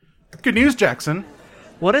Good news, Jackson.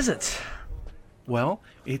 What is it? Well,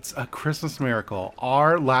 it's a Christmas miracle.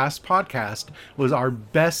 Our last podcast was our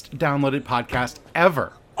best downloaded podcast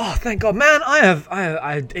ever. Oh, thank God, man!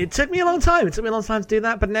 It took me a long time. It took me a long time to do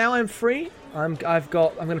that, but now I'm free. I'm going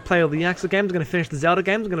to play all the Yakuza games. I'm going to finish the Zelda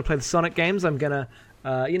games. I'm going to play the Sonic games. I'm going to,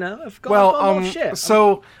 I've got a lot of shit.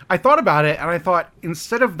 So I thought about it, and I thought,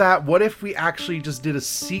 instead of that, what if we actually just did a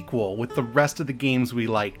sequel with the rest of the games we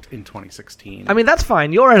liked in 2016? I mean, that's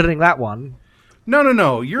fine. You're editing that one.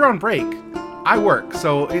 No. You're on break. I work,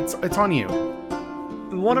 so it's on you.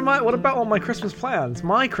 What about all my Christmas plans?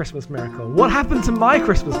 My Christmas miracle. What happened to my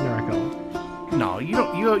Christmas miracle? No, you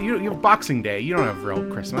don't. You have Boxing Day. You don't have real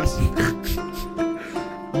Christmas.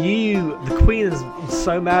 The Queen is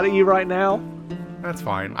so mad at you right now. That's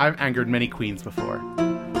fine. I've angered many queens before.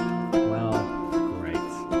 Well, great.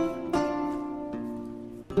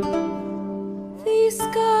 These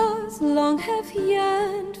scars long have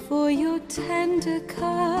yearned for your tender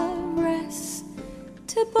caress,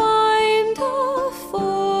 to bind our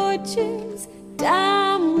fortunes.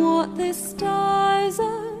 Damn what the stars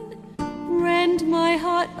are. Rend my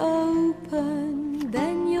heart open,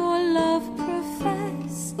 then your love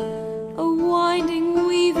profess. A winding,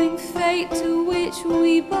 weaving fate to which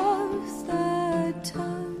we both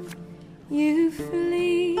atone. You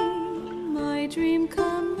flee, my dream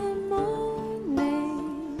come the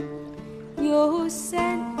morning. Your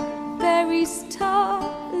scent, berry star,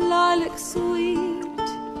 lilac sweet.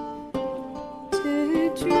 To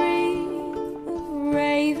dream of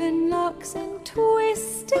raven locks and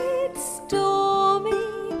twisted stormy,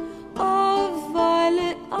 of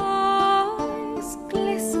violet eyes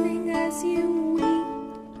glistening as you weep.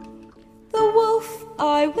 The wolf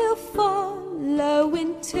I will follow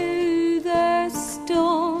into the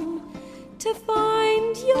storm, to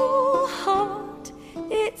find your heart,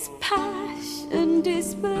 its passion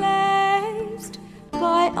displaced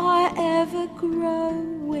by our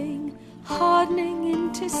ever-growing, hardening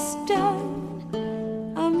into stone.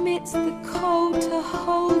 Amidst the cold, to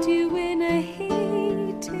hold you in a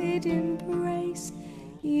heated embrace.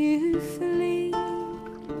 You flee,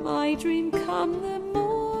 my dream come the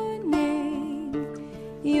morning.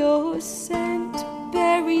 Your scent,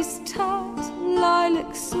 berries tart,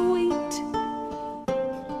 lilac sweet.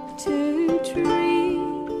 To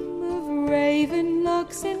dream of raven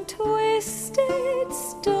locks and twisted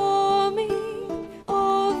stormy,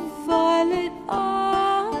 of violet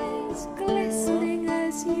eyes glistening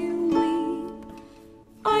as you weep.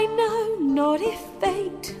 I know not if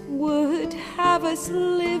fate would have us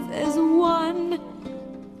live as one,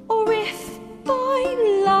 or if by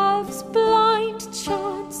love's blind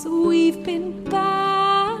chance we've been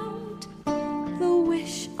bound. The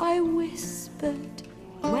wish I whispered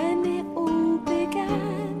when it all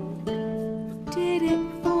began, did it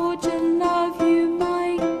forge a love you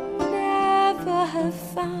might never have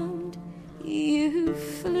found? You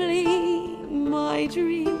flee, my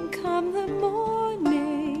dream come the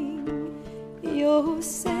morning. Your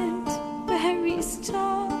scent, berries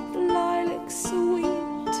tart, lilac sweet.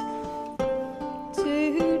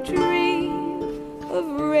 To dream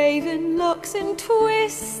of raven locks and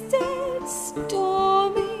twisted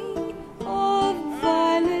stormy, of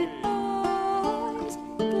violet eyes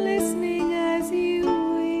glistening as you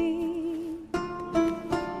weep.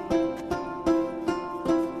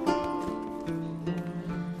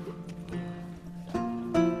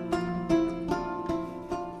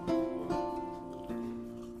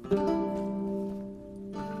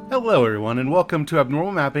 Hello, everyone, and welcome to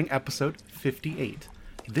Abnormal Mapping, episode 58.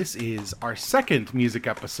 This is our second music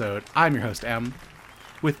episode. I'm your host, Em.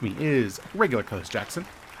 With me is regular host, Jackson.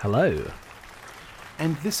 Hello.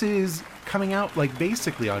 And this is coming out,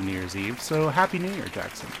 basically on New Year's Eve, so Happy New Year,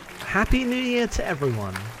 Jackson. Happy New Year to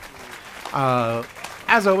everyone. As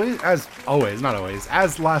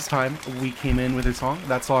last time, we came in with a song.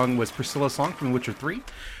 That song was Priscilla's song from The Witcher 3,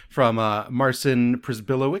 from Marcin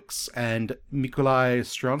Przybylowicz and Mikolaj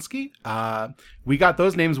Stronsky. We got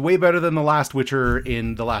those names way better than the last Witcher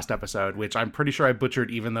in the last episode, which I'm pretty sure I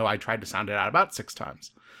butchered, even though I tried to sound it out about 6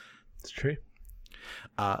 times. It's true.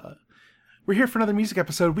 We're here for another music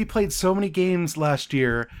episode. We played so many games last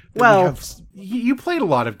year. Well, you played a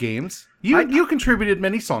lot of games. You contributed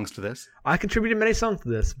many songs to this. I contributed many songs to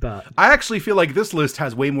this, but I actually feel like this list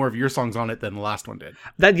has way more of your songs on it than the last one did.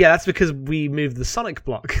 That's because we moved the Sonic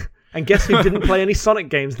block. And guess who didn't play any Sonic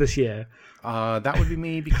games this year? That would be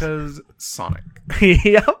me, because Sonic.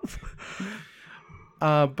 Yep.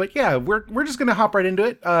 But yeah, we're just gonna hop right into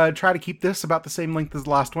it. Try to keep this about the same length as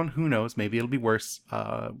the last one. Who knows? Maybe it'll be worse.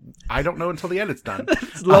 I don't know until the edit's done.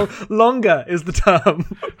 Longer is the term.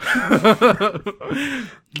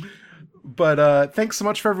 But thanks so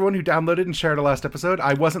much for everyone who downloaded and shared our last episode.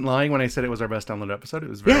 I wasn't lying when I said it was our best downloaded episode. It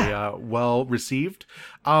was very well received.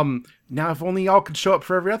 Now, if only y'all could show up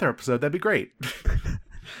for every other episode, that'd be great.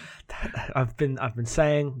 I've been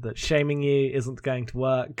saying that shaming you isn't going to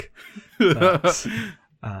work, but,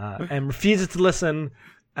 and refuses to listen.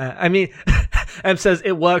 I mean, Em says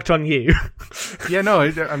it worked on you. Yeah, no,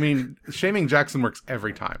 I mean, shaming Jackson works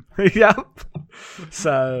every time. Yep.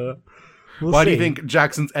 So, why do you think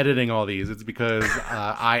Jackson's editing all these? It's because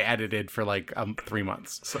I edited for like 3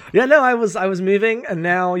 months. So. Yeah, no, I was moving, and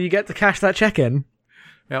now you get to cash that check in.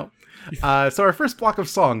 Yep. So our first block of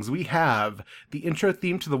songs, we have the intro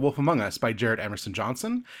theme to The Wolf Among Us by Jared Emerson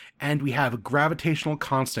Johnson, and we have Gravitational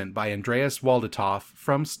Constant by Andreas Waldetoff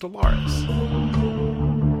from Stellaris.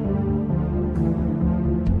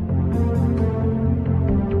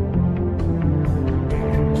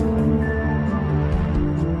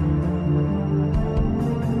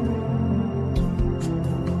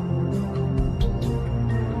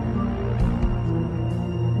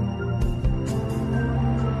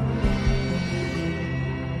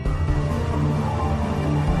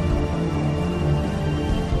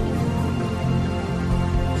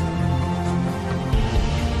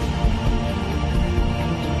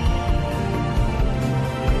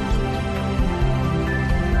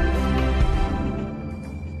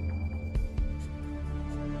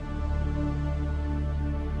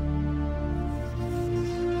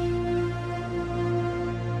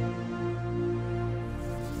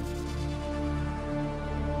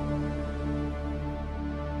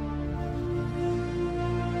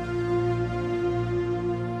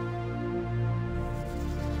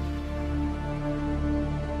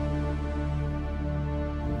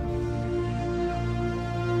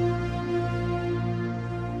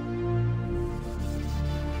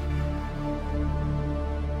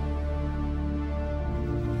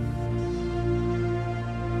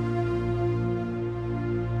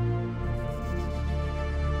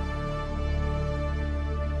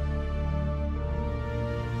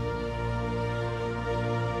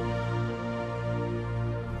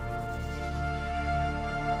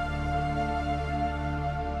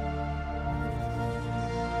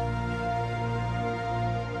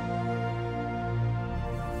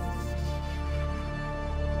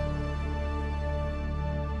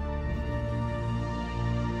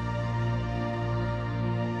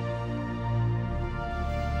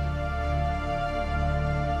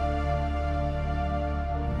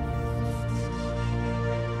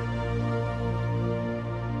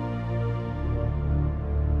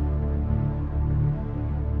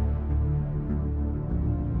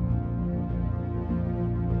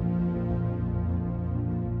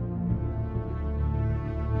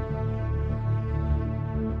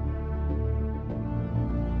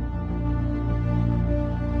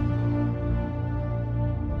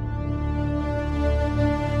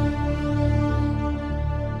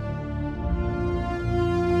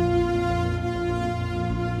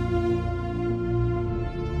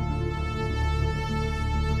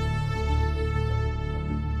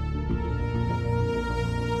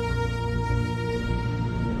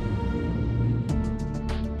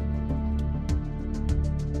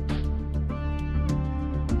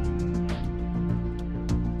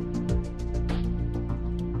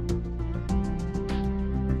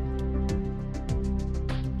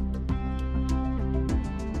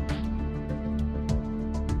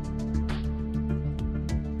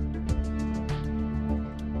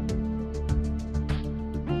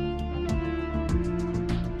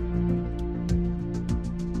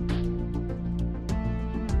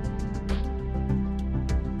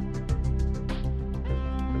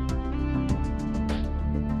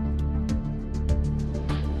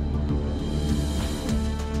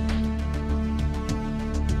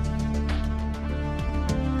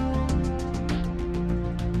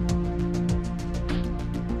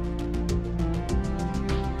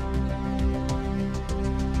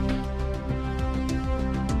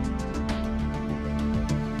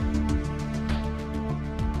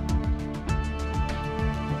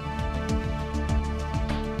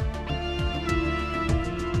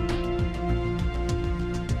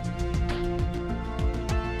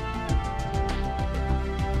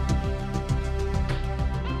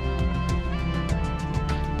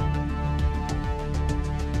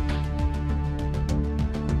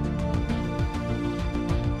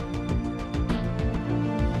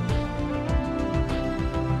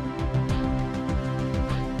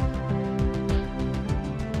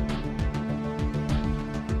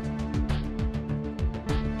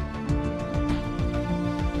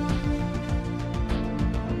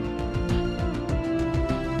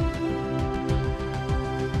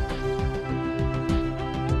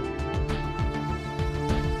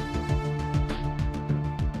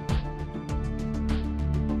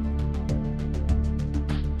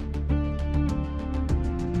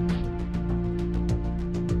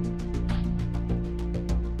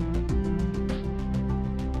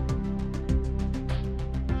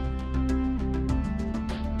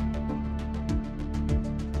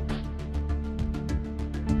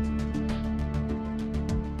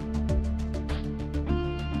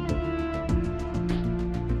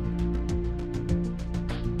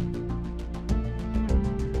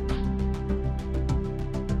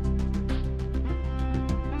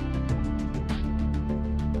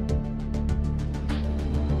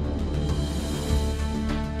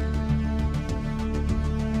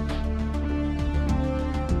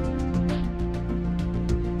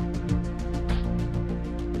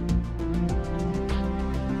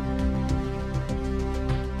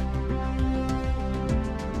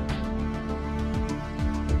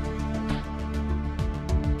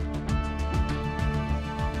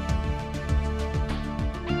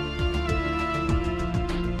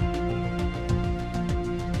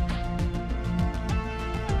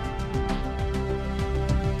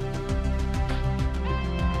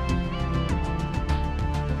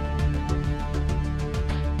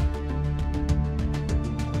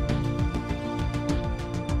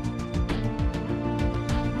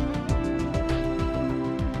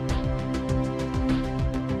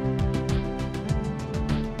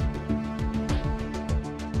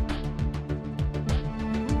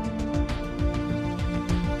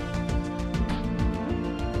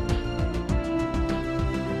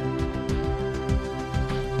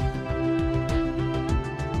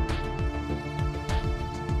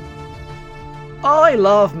 I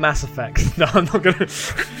love Mass Effect. No, I'm not gonna.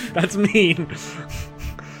 That's mean.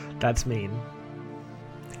 That's mean.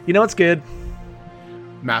 You know what's good?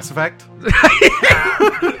 Mass Effect?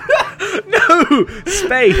 No!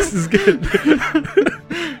 Space is good.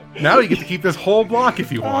 Now you get to keep this whole block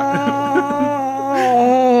if you want.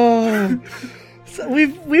 Oh. So we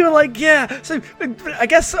were like, yeah. So I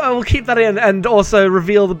guess we'll keep that in and also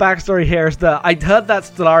reveal the backstory here is that I heard that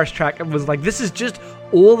Stellaris track and was like, this is just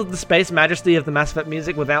all of the space majesty of the Mass Effect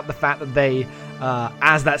music without the fact that they,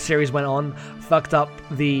 as that series went on, fucked up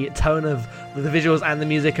the tone of the visuals and the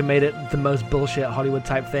music and made it the most bullshit Hollywood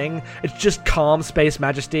type thing. It's just calm space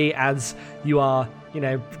majesty as you are,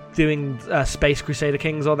 doing Space Crusader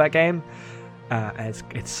Kings or that game.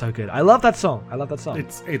 It's so good. I love that song.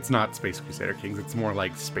 It's not Space Crusader Kings. It's more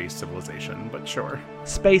like Space Civilization, but sure.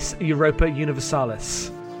 Space Europa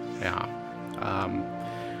Universalis. Yeah.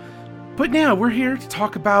 But now we're here to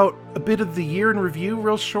talk about a bit of the year in review,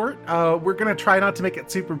 real short. We're going to try not to make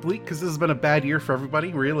it super bleak because this has been a bad year for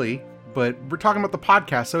everybody, really. But we're talking about the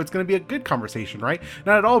podcast, so it's going to be a good conversation, right?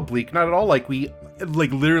 Not at all bleak, not at all like we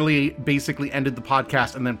literally basically ended the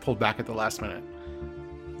podcast and then pulled back at the last minute.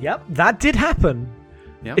 Yep, that did happen.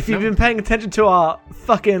 Yep, if you've been paying attention to our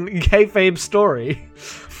fucking kayfabe story.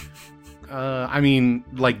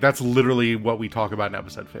 That's literally what we talk about in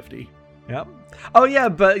episode 50. Yep. Oh yeah,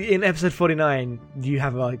 but in episode 49, you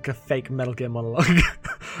have a fake Metal Gear monologue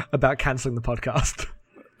about cancelling the podcast.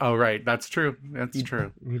 Oh right, that's true.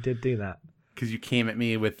 True. You did do that. Because you came at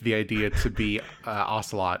me with the idea to be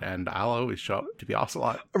Ocelot, and I'll always show up to be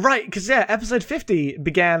Ocelot. Right, because episode 50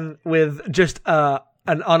 began with just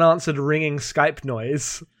an unanswered ringing Skype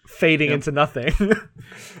noise fading into nothing.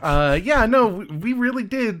 We really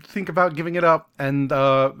did think about giving it up, and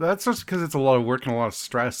that's just because it's a lot of work and a lot of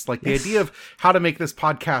stress. Like the idea of how to make this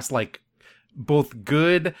podcast both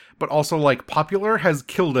good but also popular has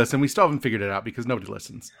killed us, and we still haven't figured it out because nobody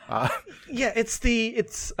listens. It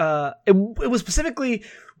was specifically,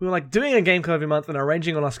 we were doing a game club every month and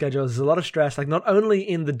arranging on our schedules is a lot of stress, not only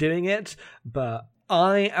in the doing it, but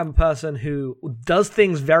I am a person who does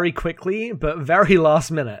things very quickly but very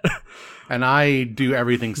last minute. And I do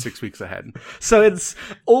everything 6 weeks ahead. So it's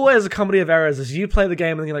always a comedy of errors as you play the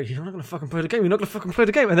game and then you're like, you're not going to fucking play the game,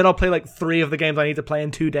 and then I'll play 3 of the games I need to play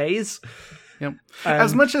in 2 days. Yep.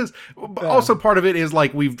 As much as also part of it is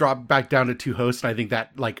we've dropped back down to 2 hosts, and I think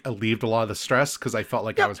that alleviated a lot of the stress because I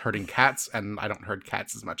felt I was hurting cats, and I don't hurt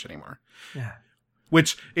cats as much anymore. Yeah.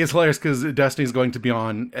 Which is hilarious because Destiny's going to be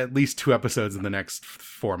on at least 2 episodes in the next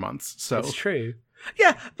 4 months. So it's true.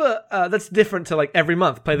 Yeah, but that's different to every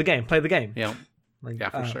month play the game. Yeah.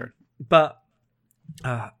 For sure. But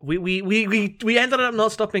we ended up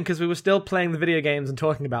not stopping because we were still playing the video games and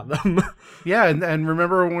talking about them. Yeah, and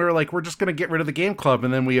remember when we were we're just going to get rid of the game club,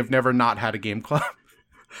 and then we have never not had a game club.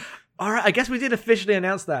 All right, I guess we did officially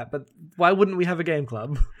announce that, but why wouldn't we have a game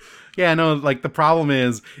club? Yeah, no, the problem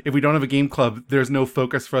is, if we don't have a game club, there's no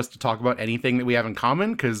focus for us to talk about anything that we have in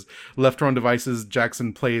common, because left on devices,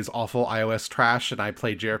 Jackson plays awful iOS trash, and I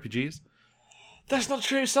play JRPGs. That's not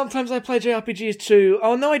true. Sometimes I play JRPGs too.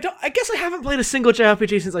 Oh, no, I don't. I guess I haven't played a single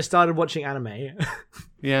JRPG since I started watching anime.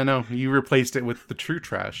 Yeah, no, you replaced it with the true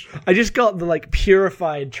trash. I just got the,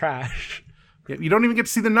 purified trash. You don't even get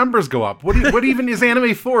to see the numbers go up. What even is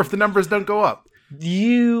anime for if the numbers don't go up?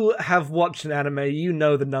 You have watched an anime. You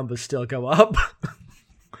know the numbers still go up.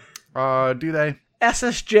 Do they?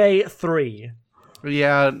 SSJ 3.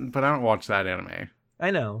 Yeah, but I don't watch that anime.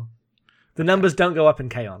 I know. The numbers don't go up in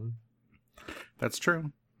K-On! That's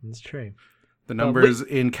true. That's true. The numbers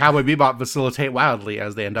in Cowboy Bebop facilitate wildly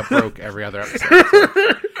as they end up broke every other episode.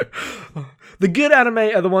 So. The good anime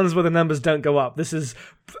are the ones where the numbers don't go up. This is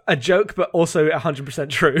a joke, but also 100%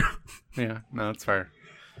 true. Yeah, no, that's fair.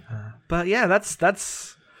 But yeah, that's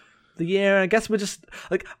the year. I guess we're just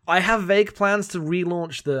I have vague plans to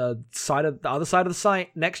relaunch the other side of the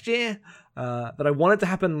site next year. That I want it to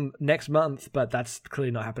happen next month, but that's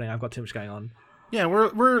clearly not happening. I've got too much going on. Yeah,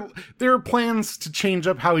 there are plans to change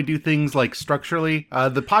up how we do things structurally.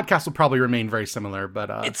 The podcast will probably remain very similar,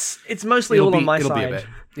 but it's mostly all on my side. It'll be a bit.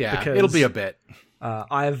 Yeah, it'll be a bit.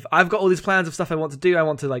 I've got all these plans of stuff I want to do. I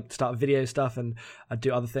want to start video stuff and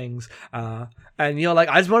do other things. And you're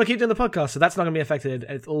I just want to keep doing the podcast, so that's not going to be affected.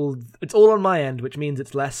 It's all on my end, which means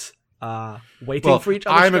it's less waiting for each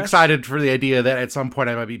other. I'm excited for the idea that at some point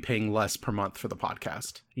I might be paying less per month for the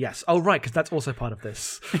podcast. Yes. Oh, right, because that's also part of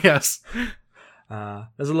this. Yes.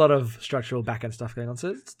 There's a lot of structural back-end stuff going on,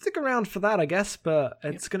 so stick around for that, I guess, but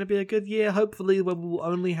it's going to be a good year, hopefully, where we'll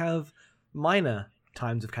only have minor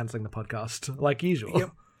times of cancelling the podcast, like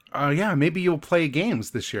usual. Yeah, maybe you'll play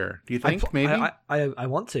games this year. Do you think? Maybe? I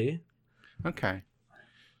want to. Okay.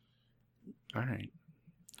 All right.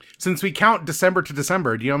 Since we count December to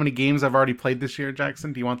December, do you know how many games I've already played this year,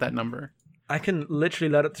 Jackson? Do you want that number? I can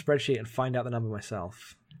literally load up the spreadsheet and find out the number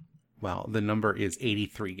myself. Well, the number is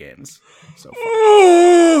 83 games so far.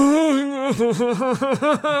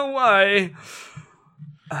 Why?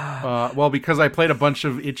 Well, because I played a bunch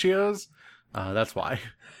of Itch.io's. That's why.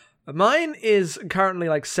 Mine is currently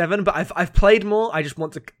like 7, but I've played more. I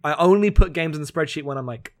only put games in the spreadsheet when I'm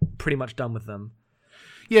like pretty much done with them.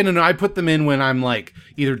 Yeah, no, I put them in when I'm like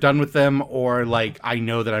either done with them or like I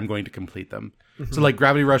know that I'm going to complete them. Mm-hmm. So like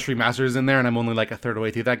Gravity Rush Remastered is in there and I'm only like a third of the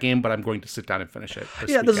way through that game, but I'm going to sit down and finish it.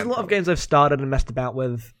 Yeah, there's a lot of games I've started and messed about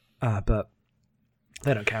with, but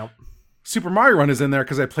they don't count. Super Mario Run is in there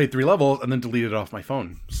because I played 3 levels and then deleted it off my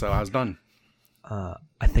phone. So I was done. I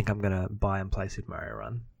think I'm going to buy and play Super Mario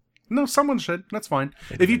Run. No, someone should. That's fine.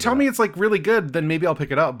 If you tell me it's like really good, then maybe I'll pick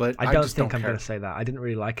it up. But I don't just think don't I'm care. going to say that. I didn't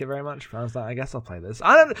really like it very much. But I was like, I guess I'll play this.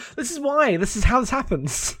 This is why. This is how this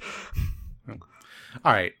happens.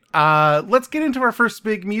 All right. Let's get into our first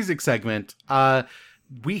big music segment.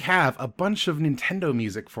 We have a bunch of Nintendo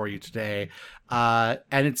music for you today.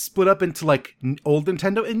 And it's split up into like old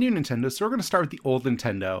Nintendo and new Nintendo. So we're going to start with the old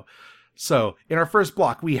Nintendo. So, in our first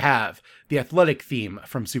block, we have the athletic theme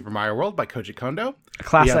from Super Mario World by Koji Kondo. A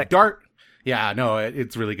classic.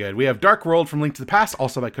 It's really good. We have Dark World from Link to the Past,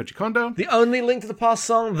 also by Koji Kondo. The only Link to the Past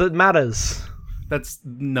song that matters.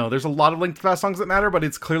 There's a lot of Link to the Past songs that matter, but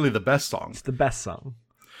it's clearly the best song. It's the best song.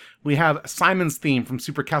 We have Simon's theme from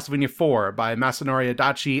Super Castlevania 4 by Masanori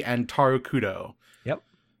Adachi and Taro Kudo. Yep.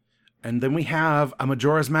 And then we have a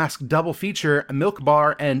Majora's Mask double feature, a Milk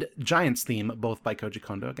Bar and Giant's theme, both by Koji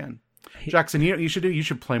Kondo again. Jackson, you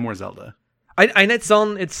should play more Zelda. And it's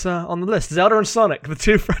on the list. Zelda and Sonic, the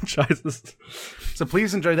 2 franchises. So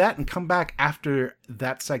please enjoy that and come back after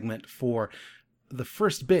that segment for the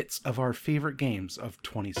first bits of our favorite games of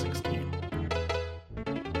 2016.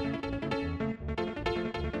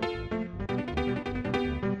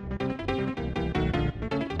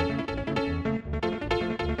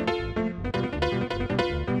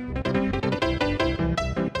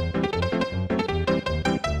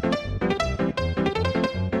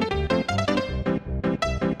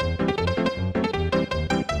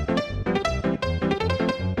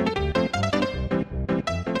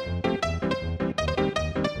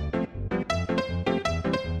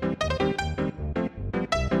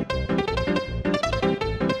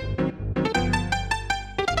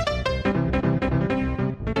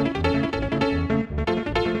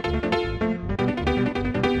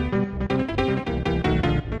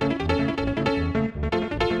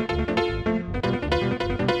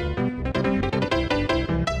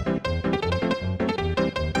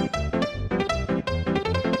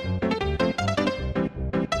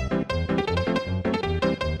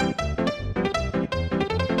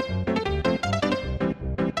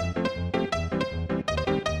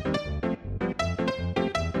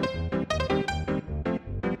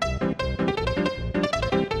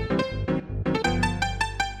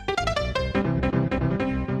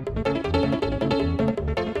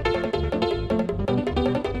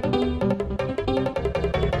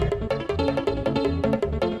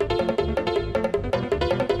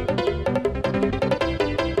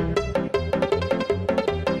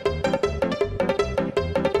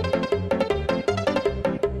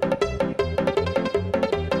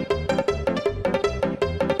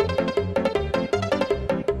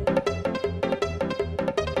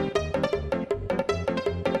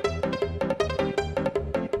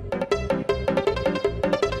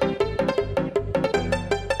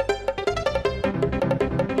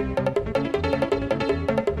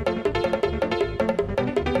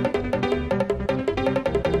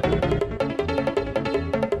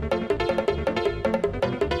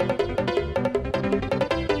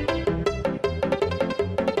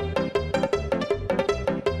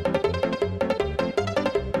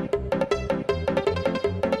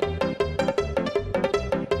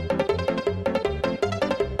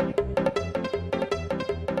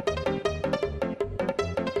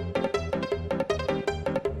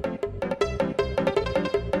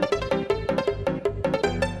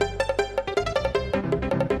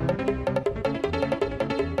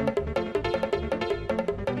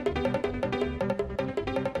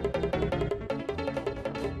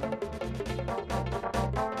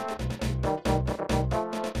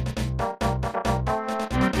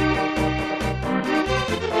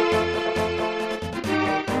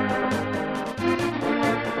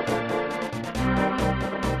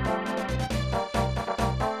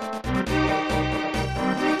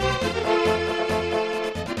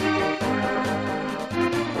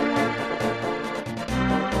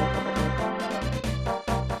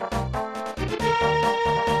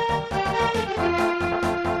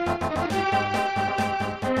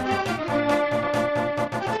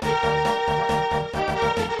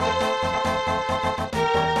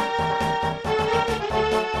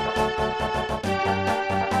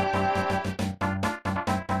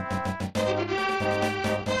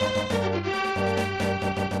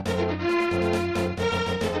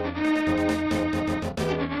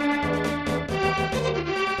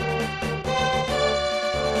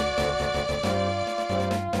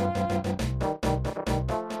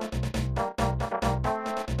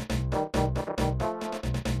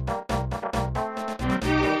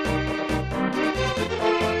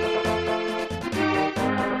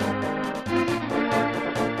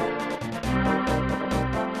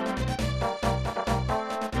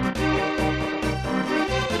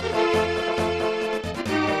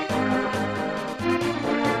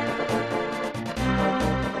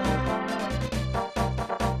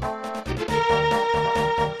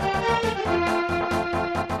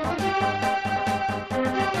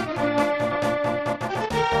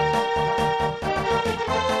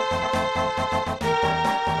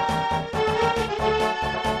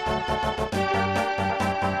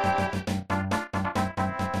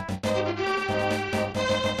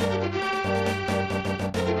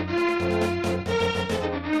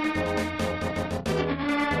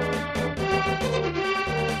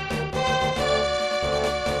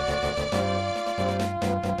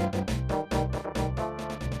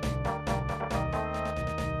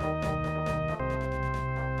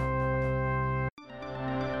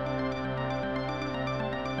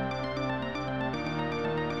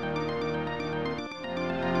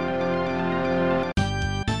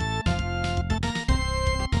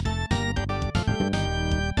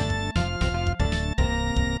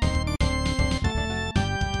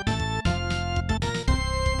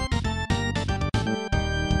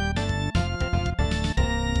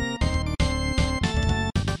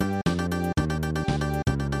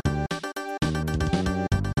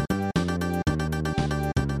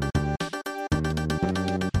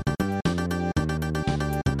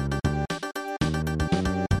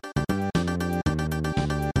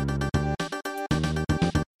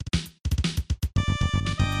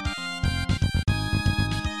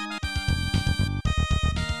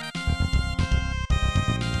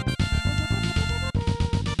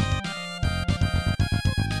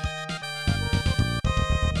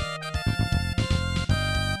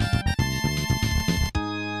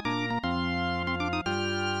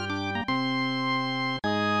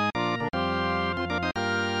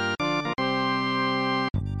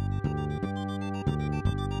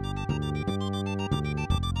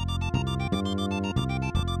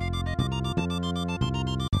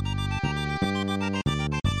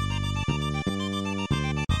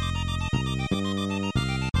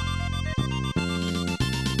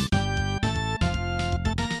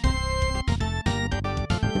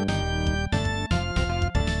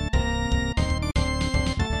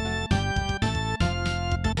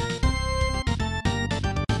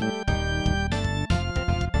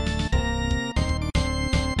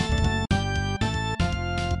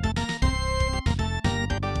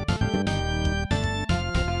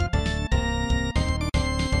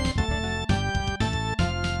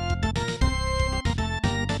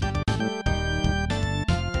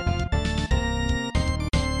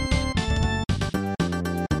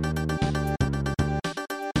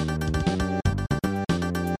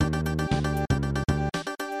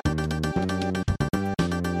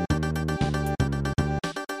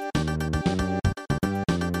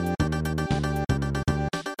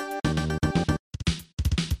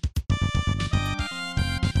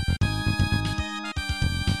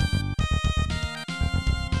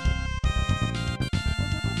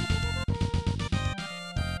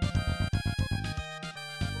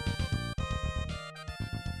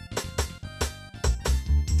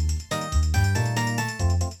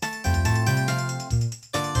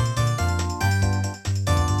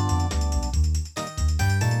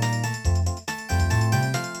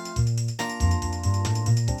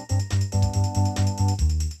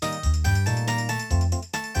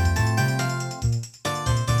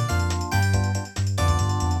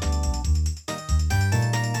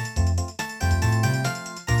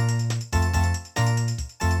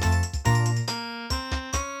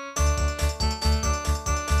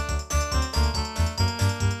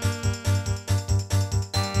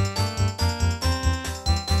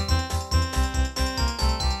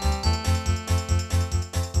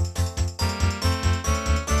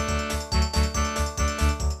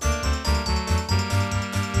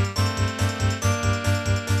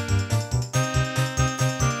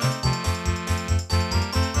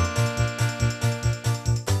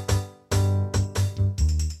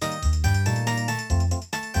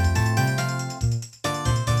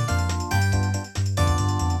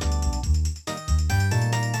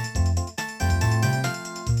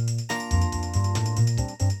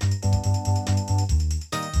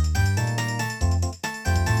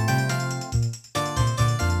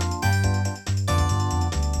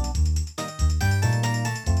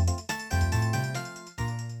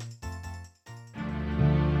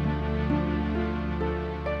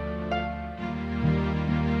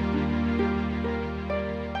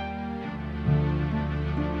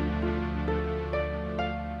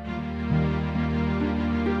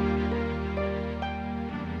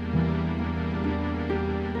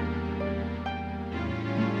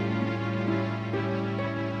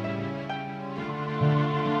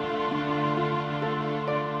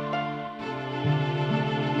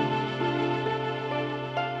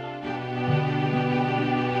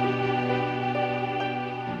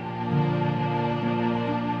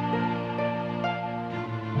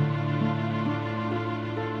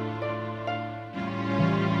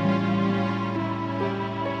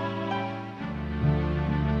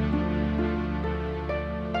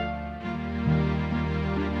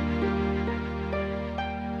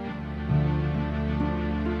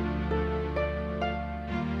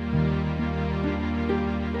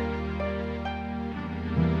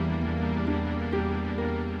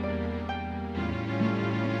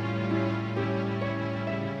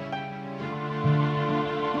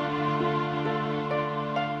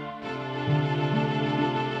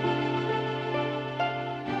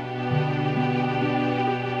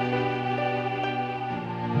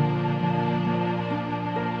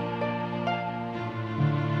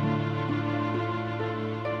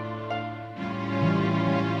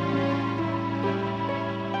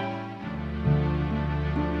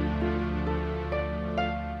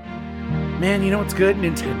 Man, you know what's good?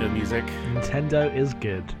 Nintendo music. Nintendo is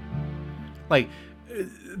good. Like,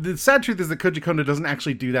 the sad truth is that Koji Kondo doesn't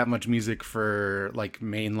actually do that much music for, like,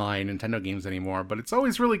 mainline Nintendo games anymore, but it's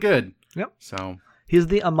always really good. Yep. So He's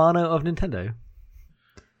the Amano of Nintendo.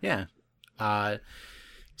 yeah.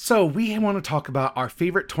 So we want to talk about our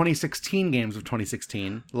favorite 2016 games of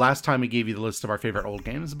 2016. Last time we gave you the list of our favorite old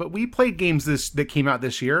games, but we played games that came out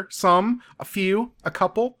this year. Some, a few, a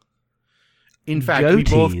couple. In fact,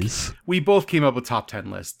 we both came up with top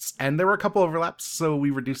 10 lists, and there were a couple overlaps, so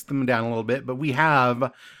we reduced them down a little bit, but we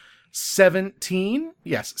have 17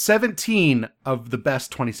 of the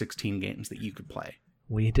best 2016 games that you could play.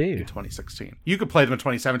 We do. In 2016. You could play them in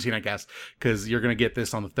 2017, I guess, because you're going to get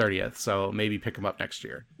this on the 30th, so maybe pick them up next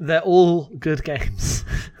year. They're all good games.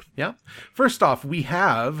 Yeah. First off, we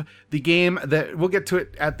have the game that we'll get to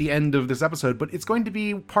it at the end of this episode, but it's going to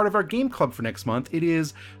be part of our game club for next month. It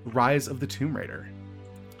is Rise of the Tomb Raider.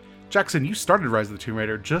 Jackson, you started Rise of the Tomb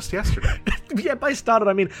Raider just yesterday. Yeah, by started,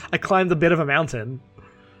 I mean, I climbed a bit of a mountain.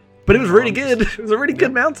 But it was really good. It was a really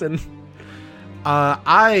good mountain.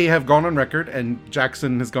 I have gone on record, and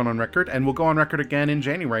Jackson has gone on record, and we'll go on record again in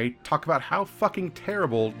January, talk about how fucking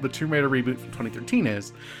terrible the Tomb Raider reboot from 2013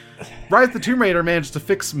 is. Rise of the Tomb Raider managed to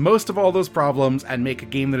fix most of all those problems and make a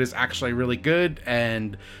game that is actually really good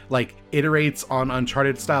and, like, iterates on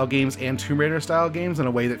Uncharted-style games and Tomb Raider-style games in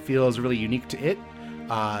a way that feels really unique to it.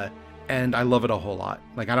 And I love it a whole lot.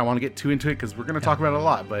 Like, I don't want to get too into it because we're going to talk about it a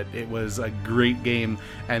lot, but it was a great game.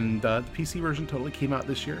 And the PC version totally came out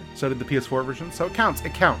this year. So did the PS4 version. So it counts.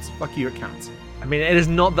 It counts. Fuck you, it counts. I mean, it is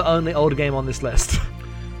not the only old game on this list.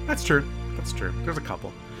 That's true. That's true. There's a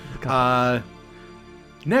couple.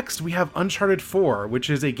 Next, we have Uncharted 4, which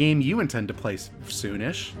is a game you intend to play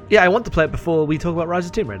soonish. Yeah, I want to play it before we talk about Rise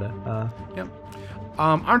of the Tomb Raider. Yep.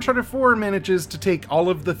 Uncharted 4 manages to take all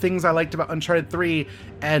of the things I liked about Uncharted 3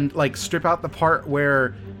 and, like, strip out the part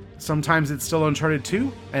where sometimes it's still Uncharted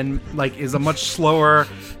 2 and, like, is a much slower,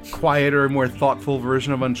 quieter, more thoughtful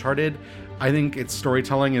version of Uncharted. I think its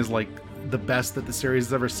storytelling is, like, the best that the series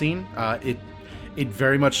has ever seen. It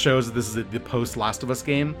very much shows that this is the post-Last of Us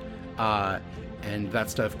game, and that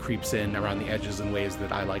stuff creeps in around the edges in ways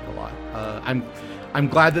that I like a lot. I'm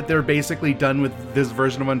glad that they're basically done with this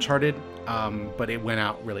version of Uncharted, but it went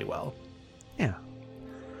out really well. Yeah.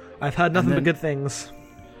 I've heard nothing but good things.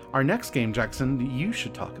 Our next game, Jackson, you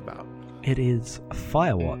should talk about. It is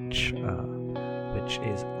Firewatch, which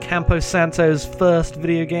is Campo Santo's first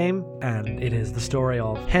video game, and it is the story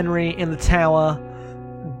of Henry in the tower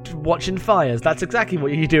watching fires. That's exactly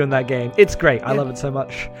what you do in that game. It's great. I love it so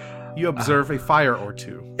much. You observe a fire or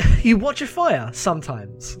two. You watch a fire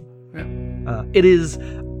sometimes. Yeah. It is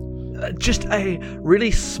just a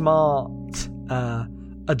really smart,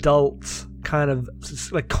 adult kind of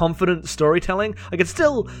like confident storytelling. Like it's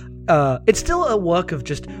still a work of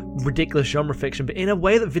just ridiculous genre fiction, but in a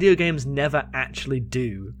way that video games never actually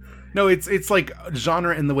do. No, it's like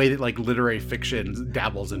genre in the way that like literary fiction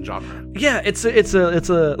dabbles in genre. Yeah, it's like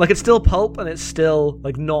it's still pulp and it's still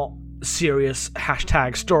like not serious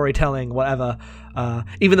hashtag storytelling, whatever.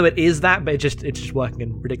 Even though it is that, but it's just working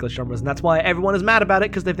in ridiculous genres, and that's why everyone is mad about it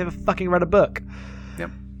because they've never fucking read a book.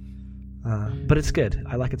 Yep. But it's good.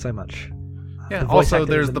 I like it so much. Yeah. Also,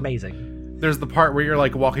 there's amazing. There's the part where you're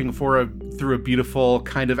like walking through a beautiful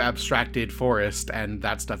kind of abstracted forest, and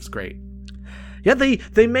that stuff's great. Yeah,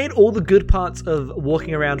 they made all the good parts of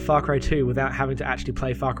walking around Far Cry 2 without having to actually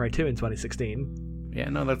play Far Cry 2 in 2016. Yeah,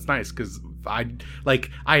 no, that's nice because I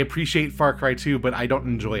appreciate Far Cry 2, but I don't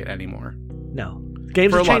enjoy it anymore. No,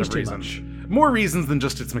 games have changed too much. More reasons than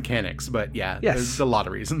just its mechanics, but yeah, yes. There's a lot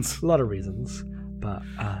of reasons. A lot of reasons, but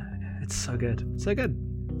it's so good, so good.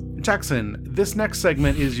 Jackson, this next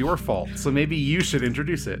segment is your fault, so maybe you should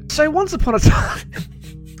introduce it. So once upon a time,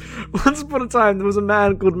 there was a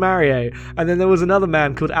man called Mario, and then there was another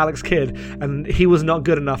man called Alex Kidd, and he was not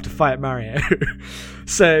good enough to fight Mario.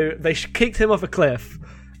 So they kicked him off a cliff,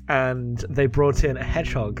 and they brought in a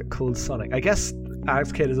hedgehog called Sonic. I guess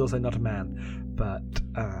Alex Kidd is also not a man, but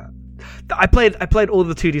I played all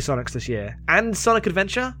the 2D Sonics this year, and Sonic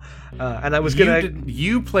Adventure, and I was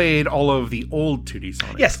You played all of the old 2D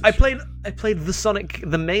Sonics. Yes, I played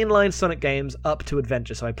the mainline Sonic games up to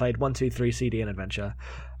Adventure. So I played 1, 2, 3 CD and Adventure,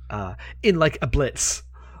 in like a blitz,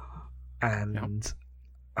 and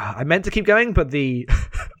I meant to keep going, but the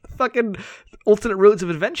fucking alternate routes of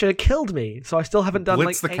Adventure killed me. So I still haven't done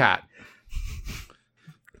Blitz the cat.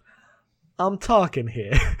 I'm talking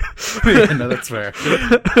here. Yeah, no, that's fair.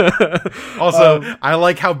 Also, I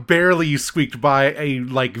like how barely you squeaked by a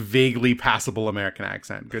like vaguely passable American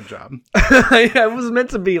accent. Good job. Yeah, it was meant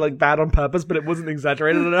to be like bad on purpose, but it wasn't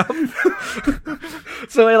exaggerated enough.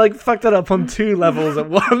 So I like fucked it up on 2 levels at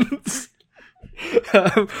once.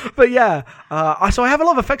 But yeah, so I have a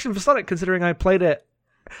lot of affection for Sonic, considering I played it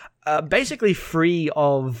basically free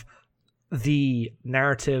of the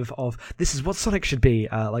narrative of this is what Sonic should be.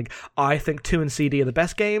 Like, I think 2 and CD are the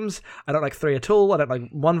best games. I don't like 3 at all. I don't like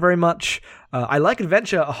 1 very much. I like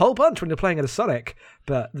Adventure a whole bunch when you're playing it as Sonic,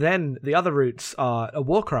 but then the other routes are a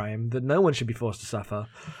war crime that no one should be forced to suffer.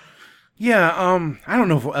 Yeah, I don't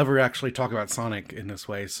know if we'll ever actually talk about Sonic in this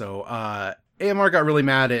way. So, AMR got really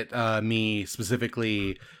mad at me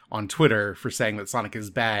specifically on Twitter for saying that Sonic is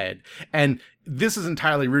bad. And this is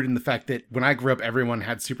entirely rooted in the fact that when I grew up, everyone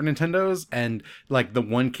had Super Nintendos, and like the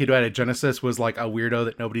one kid who had a Genesis was like a weirdo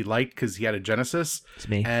that nobody liked because he had a Genesis. It's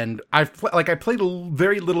me. And I played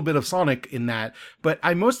very little bit of Sonic in that, but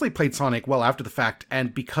I mostly played Sonic well after the fact.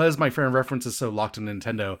 And because my frame of reference is so locked in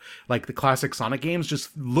Nintendo, like the classic Sonic games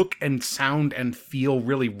just look and sound and feel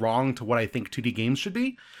really wrong to what I think 2D games should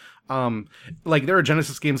be. Like there are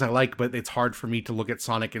Genesis games I like, but it's hard for me to look at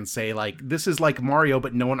Sonic and say like, this is like Mario,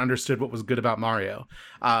 but no one understood what was good about Mario.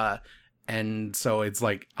 And so it's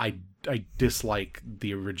like, I dislike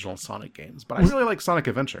the original Sonic games, but I really like Sonic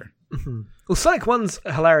Adventure. Mm-hmm. Well, Sonic 1's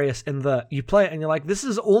hilarious in that you play it and you're like, this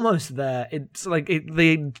is almost there. It's like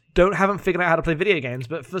they haven't figured out how to play video games,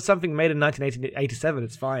 but for something made in 1987,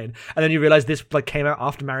 it's fine. And then you realize this like came out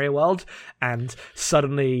after Mario World, and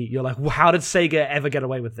suddenly you're like, well, how did Sega ever get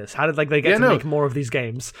away with this? How did they get to make more of these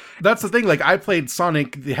games? That's the thing. Like I played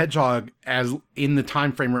Sonic the Hedgehog as in the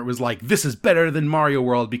time frame where it was like, this is better than Mario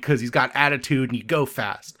World because he's got attitude and you go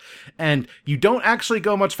fast. And you don't actually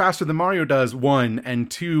go much faster than Mario does, 1,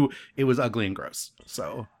 and 2, it was ugly and gross.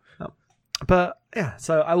 So, but yeah,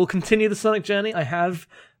 so I will continue the Sonic journey. I have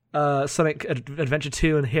Sonic Adventure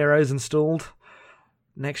 2 and Heroes installed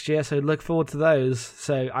next year, so look forward to those.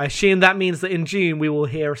 So I assume that means that in June we will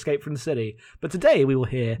hear Escape from the City, but today we will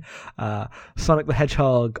hear Sonic the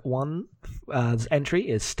Hedgehog 1's entry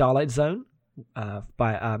is Starlight Zone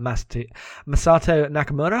by Masato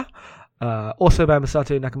Nakamura. Also by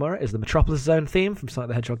Masato Nakamura is the Metropolis Zone theme from Sonic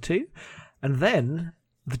the Hedgehog 2. And then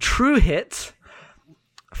the true hit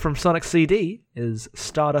from Sonic CD is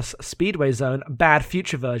Stardust Speedway Zone Bad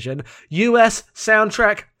Future version, US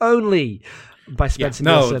soundtrack only, by Spencer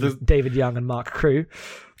Nielsen, David Young, and Mark Crew.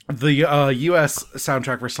 The US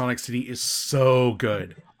soundtrack for Sonic CD is so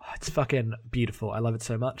good. Oh, it's fucking beautiful. I love it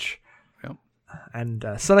so much. Yep. And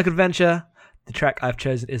Sonic Adventure, the track I've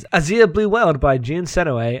chosen is Azure Blue World by Jun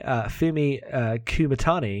Senoue, Fumi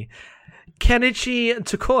Kumatani, Kenichi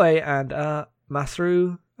Tokoi, and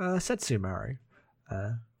Masaru Setsumaru.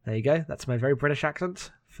 There you go. That's my very British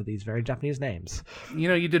accent for these very Japanese names. You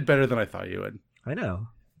know, you did better than I thought you would. I know.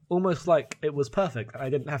 Almost like it was perfect. I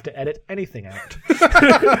didn't have to edit anything out.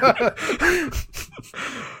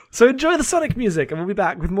 So enjoy the Sonic music, and we'll be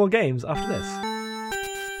back with more games after this.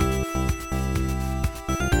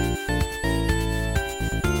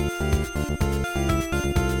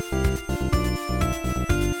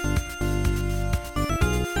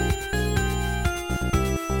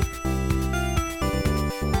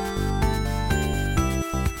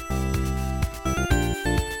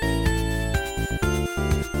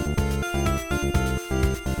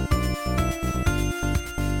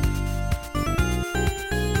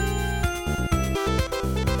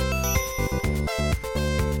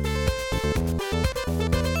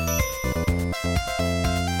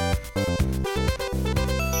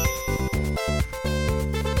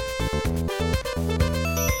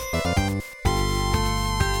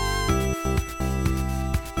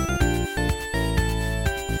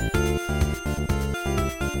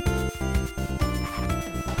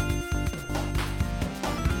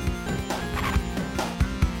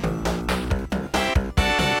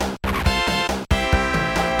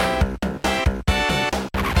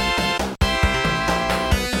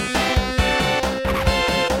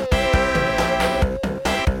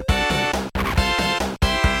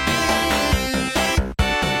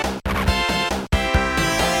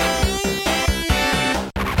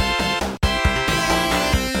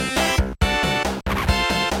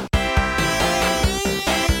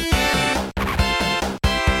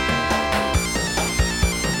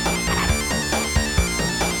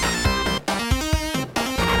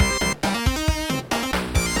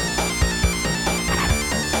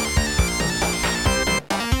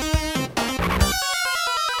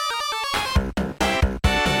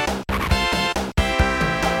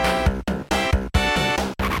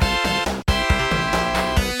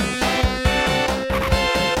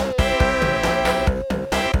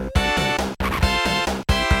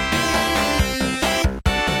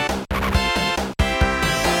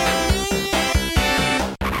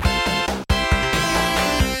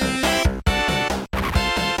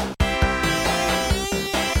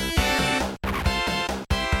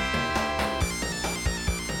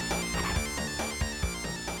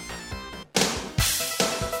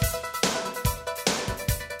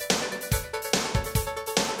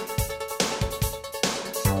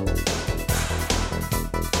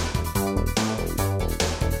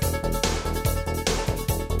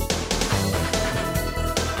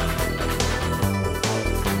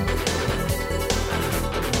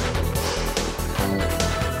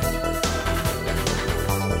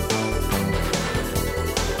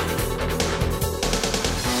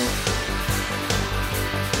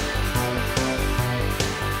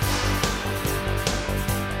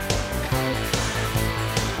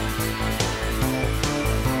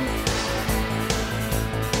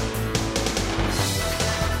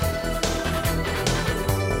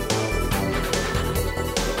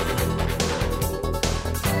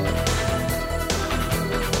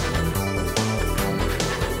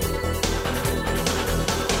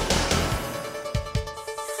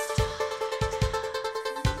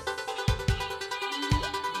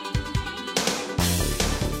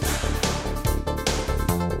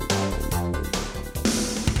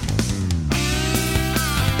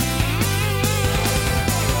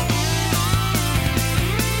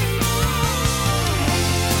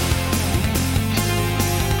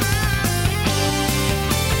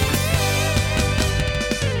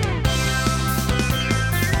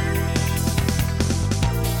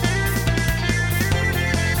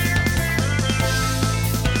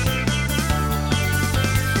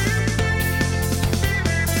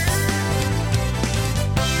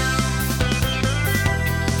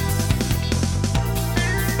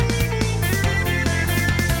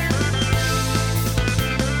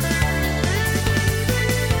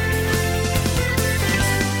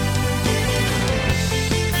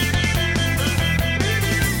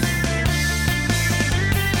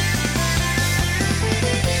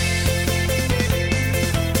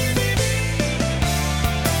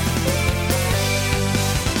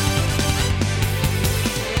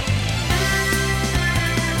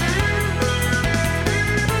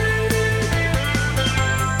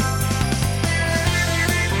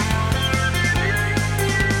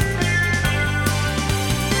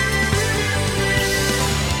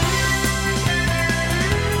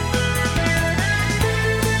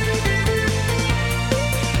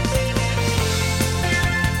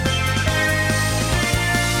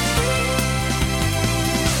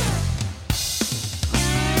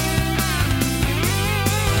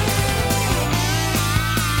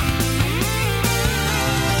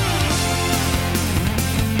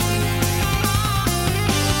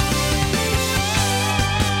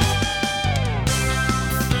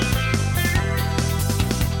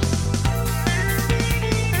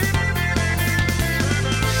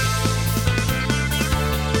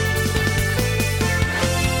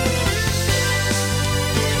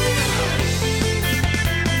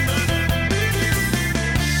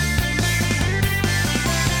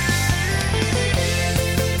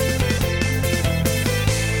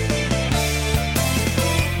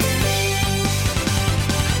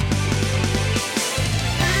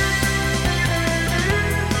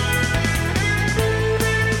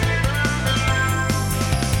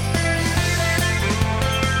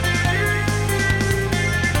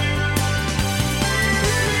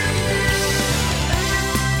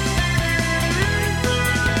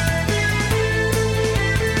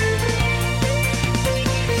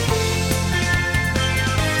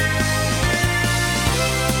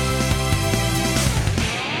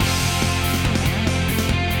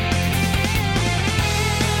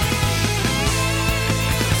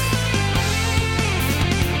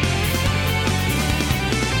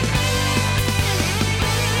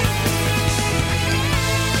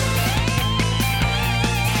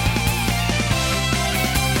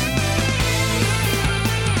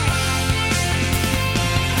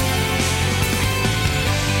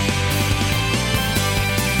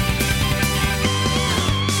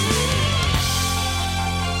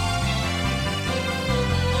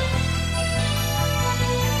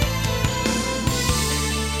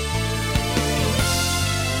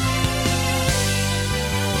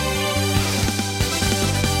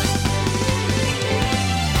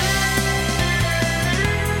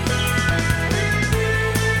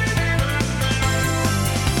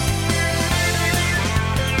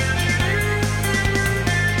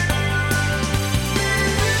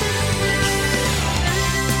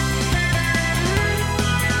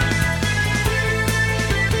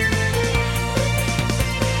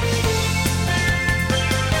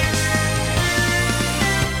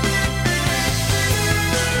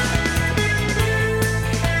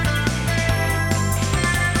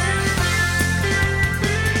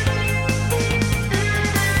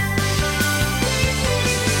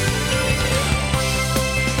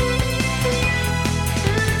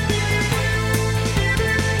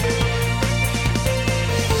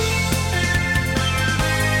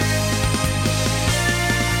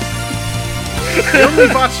 We only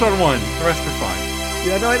botched on one. The rest were fine.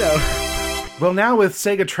 Yeah, no, I know. Well, now with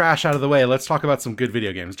Sega trash out of the way, let's talk about some good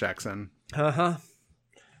video games, Jackson. Uh-huh.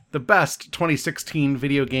 The best 2016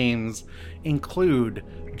 video games include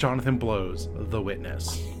Jonathan Blow's The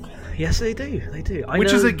Witness. Yes, they do. They do.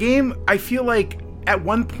 Which is a game I feel like at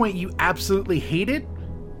one point you absolutely hated.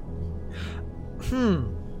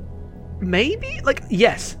 Maybe? Like,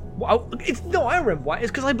 yes. Well, I remember why.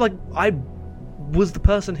 It's because I was the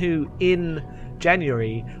person who, in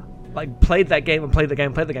January, played that game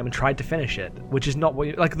and tried to finish it, which is not what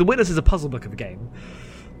you... Like, The Witness is a puzzle book of a game.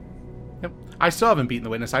 Yep. I still haven't beaten The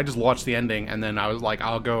Witness. I just watched the ending, and then I was like,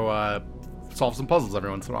 I'll go solve some puzzles every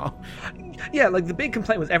once in a while. Yeah, like, the big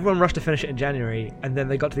complaint was everyone rushed to finish it in January, and then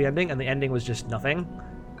they got to the ending, and the ending was just nothing.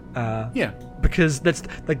 Yeah. Because that's,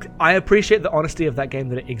 like, I appreciate the honesty of that game,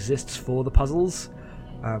 that it exists for the puzzles.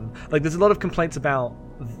 Like, there's a lot of complaints about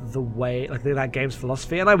the way, like, that game's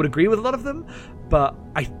philosophy, and I would agree with a lot of them, but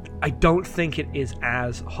I don't think it is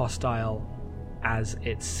as hostile as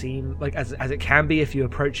it seems, like, as it can be if you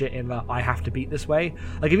approach it in the I have to beat this way.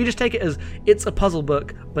 Like, if you just take it as it's a puzzle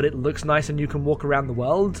book, but it looks nice and you can walk around the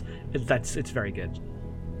world, it's very good.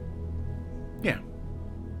 Yeah.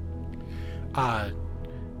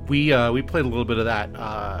 We played a little bit of that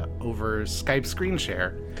over Skype screen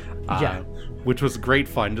share. Yeah. Which was great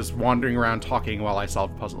fun, just wandering around talking while I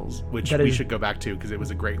solved puzzles, which we should go back to because it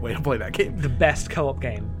was a great way to play that game. The best co-op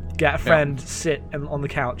game. Get a friend, sit on the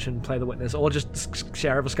couch and play The Witness, or just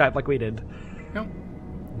share over Skype like we did. Yep.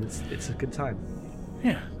 It's a good time.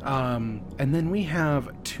 Yeah. And then we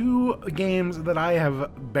have two games that I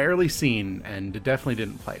have barely seen and definitely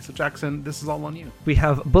didn't play. So Jackson, this is all on you. We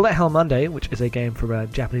have Bullet Hell Monday, which is a game from a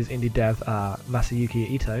Japanese indie dev,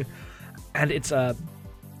 Masayuki Ito, and it's a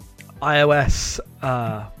iOS,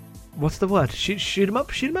 what's the word? Shoot 'em up,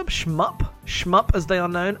 shmup as they are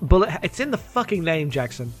known. It's in the fucking name,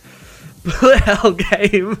 Jackson. Bullet Hell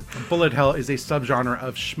game. Bullet Hell is a subgenre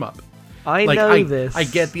of shmup. I know this. I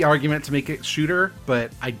get the argument to make it shooter,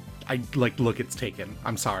 but I look, it's taken.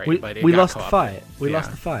 I'm sorry, but we got lost co-op. the fight. We lost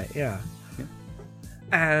the fight. Yeah.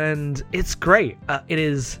 And it's great. It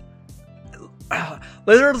is.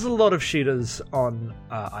 There's a lot of shooters on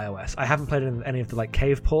iOS. I haven't played any of the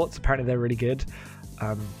cave ports. Apparently they're really good,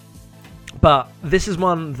 but this is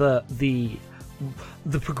one that the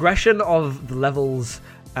progression of the levels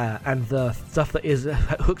and the stuff that is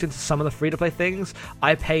hooked into some of the free-to-play things.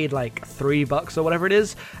 I paid $3 or whatever it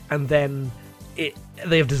is, and then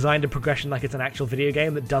they have designed a progression like it's an actual video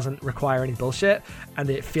game that doesn't require any bullshit, and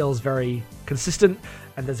it feels very consistent,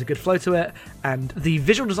 and there's a good flow to it, and the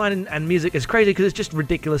visual design and music is crazy because it's just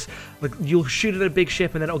ridiculous. Like, you'll shoot at a big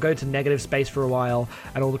ship and then it'll go to negative space for a while,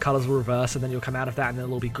 and all the colors will reverse, and then you'll come out of that and then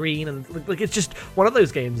it'll be green, and it's just one of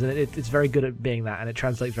those games, and it's very good at being that, and it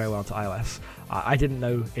translates very well to iOS. I didn't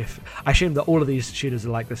know I assumed that all of these shooters are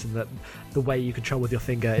like this, and that the way you control with your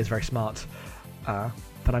finger is very smart,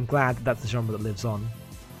 but I'm glad that's the genre that lives on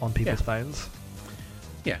people's phones.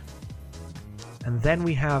 Yeah. And then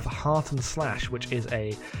we have Heart and Slash, which is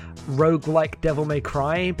a roguelike Devil May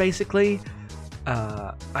Cry, basically.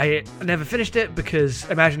 I never finished it because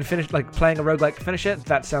imagine playing a roguelike to finish it.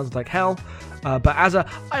 That sounds like hell. But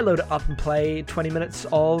I load it up and play 20 minutes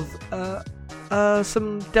of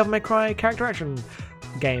some Devil May Cry character action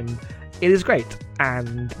game. It is great.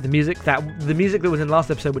 And the music that was in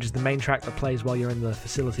last episode, which is the main track that plays while you're in the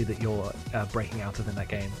facility that you're breaking out of in that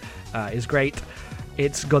game, is great.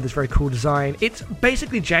 It's got this very cool design. It's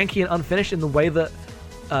basically janky and unfinished in the way that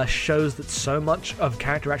shows that so much of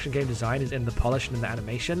character action game design is in the polish and in the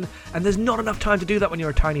animation, and there's not enough time to do that when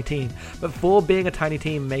you're a tiny team. But for being a tiny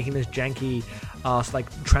team, making this janky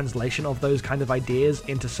translation of those kind of ideas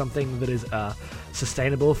into something that is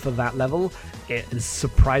sustainable for that level, it is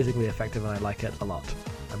surprisingly effective, and I like it a lot.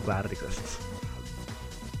 I'm glad it exists.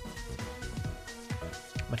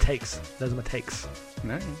 Those are my takes.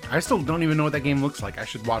 No, I still don't even know what that game looks like. I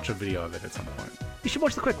should watch a video of it at some point. You should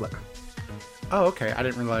watch the quick look. Oh, okay. I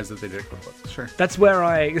didn't realize that they did a quick look. Sure. That's where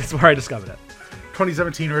I discovered it.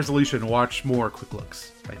 2017 resolution: watch more quick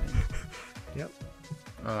looks, I think.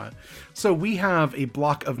 Yep. So we have a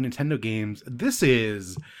block of Nintendo games. This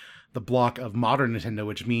is the block of modern Nintendo,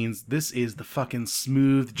 which means this is the fucking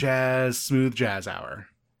smooth jazz hour.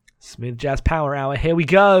 Smooth jazz power hour. Here we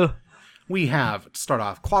go. We have, to start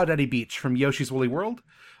off, Clawdaddy Beach from Yoshi's Woolly World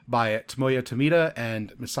by Tomoya Tomita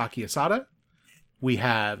and Misaki Asada. We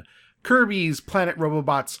have Kirby's Planet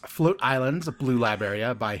Robobots Float Islands, Blue Lab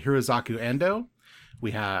Area by Hirozaku Ando.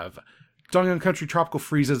 We have Donkey Country Tropical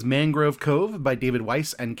Freeze's Mangrove Cove by David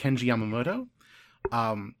Weiss and Kenji Yamamoto.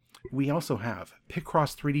 We also have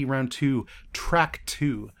Picross 3D Round 2 Track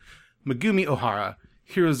 2 Megumi Ohara,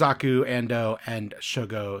 Hirozaku Ando, and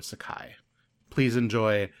Shogo Sakai. Please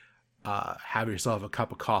enjoy. Have yourself a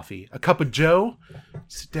cup of coffee, a cup of joe,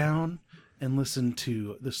 sit down and listen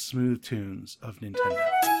to the smooth tunes of Nintendo.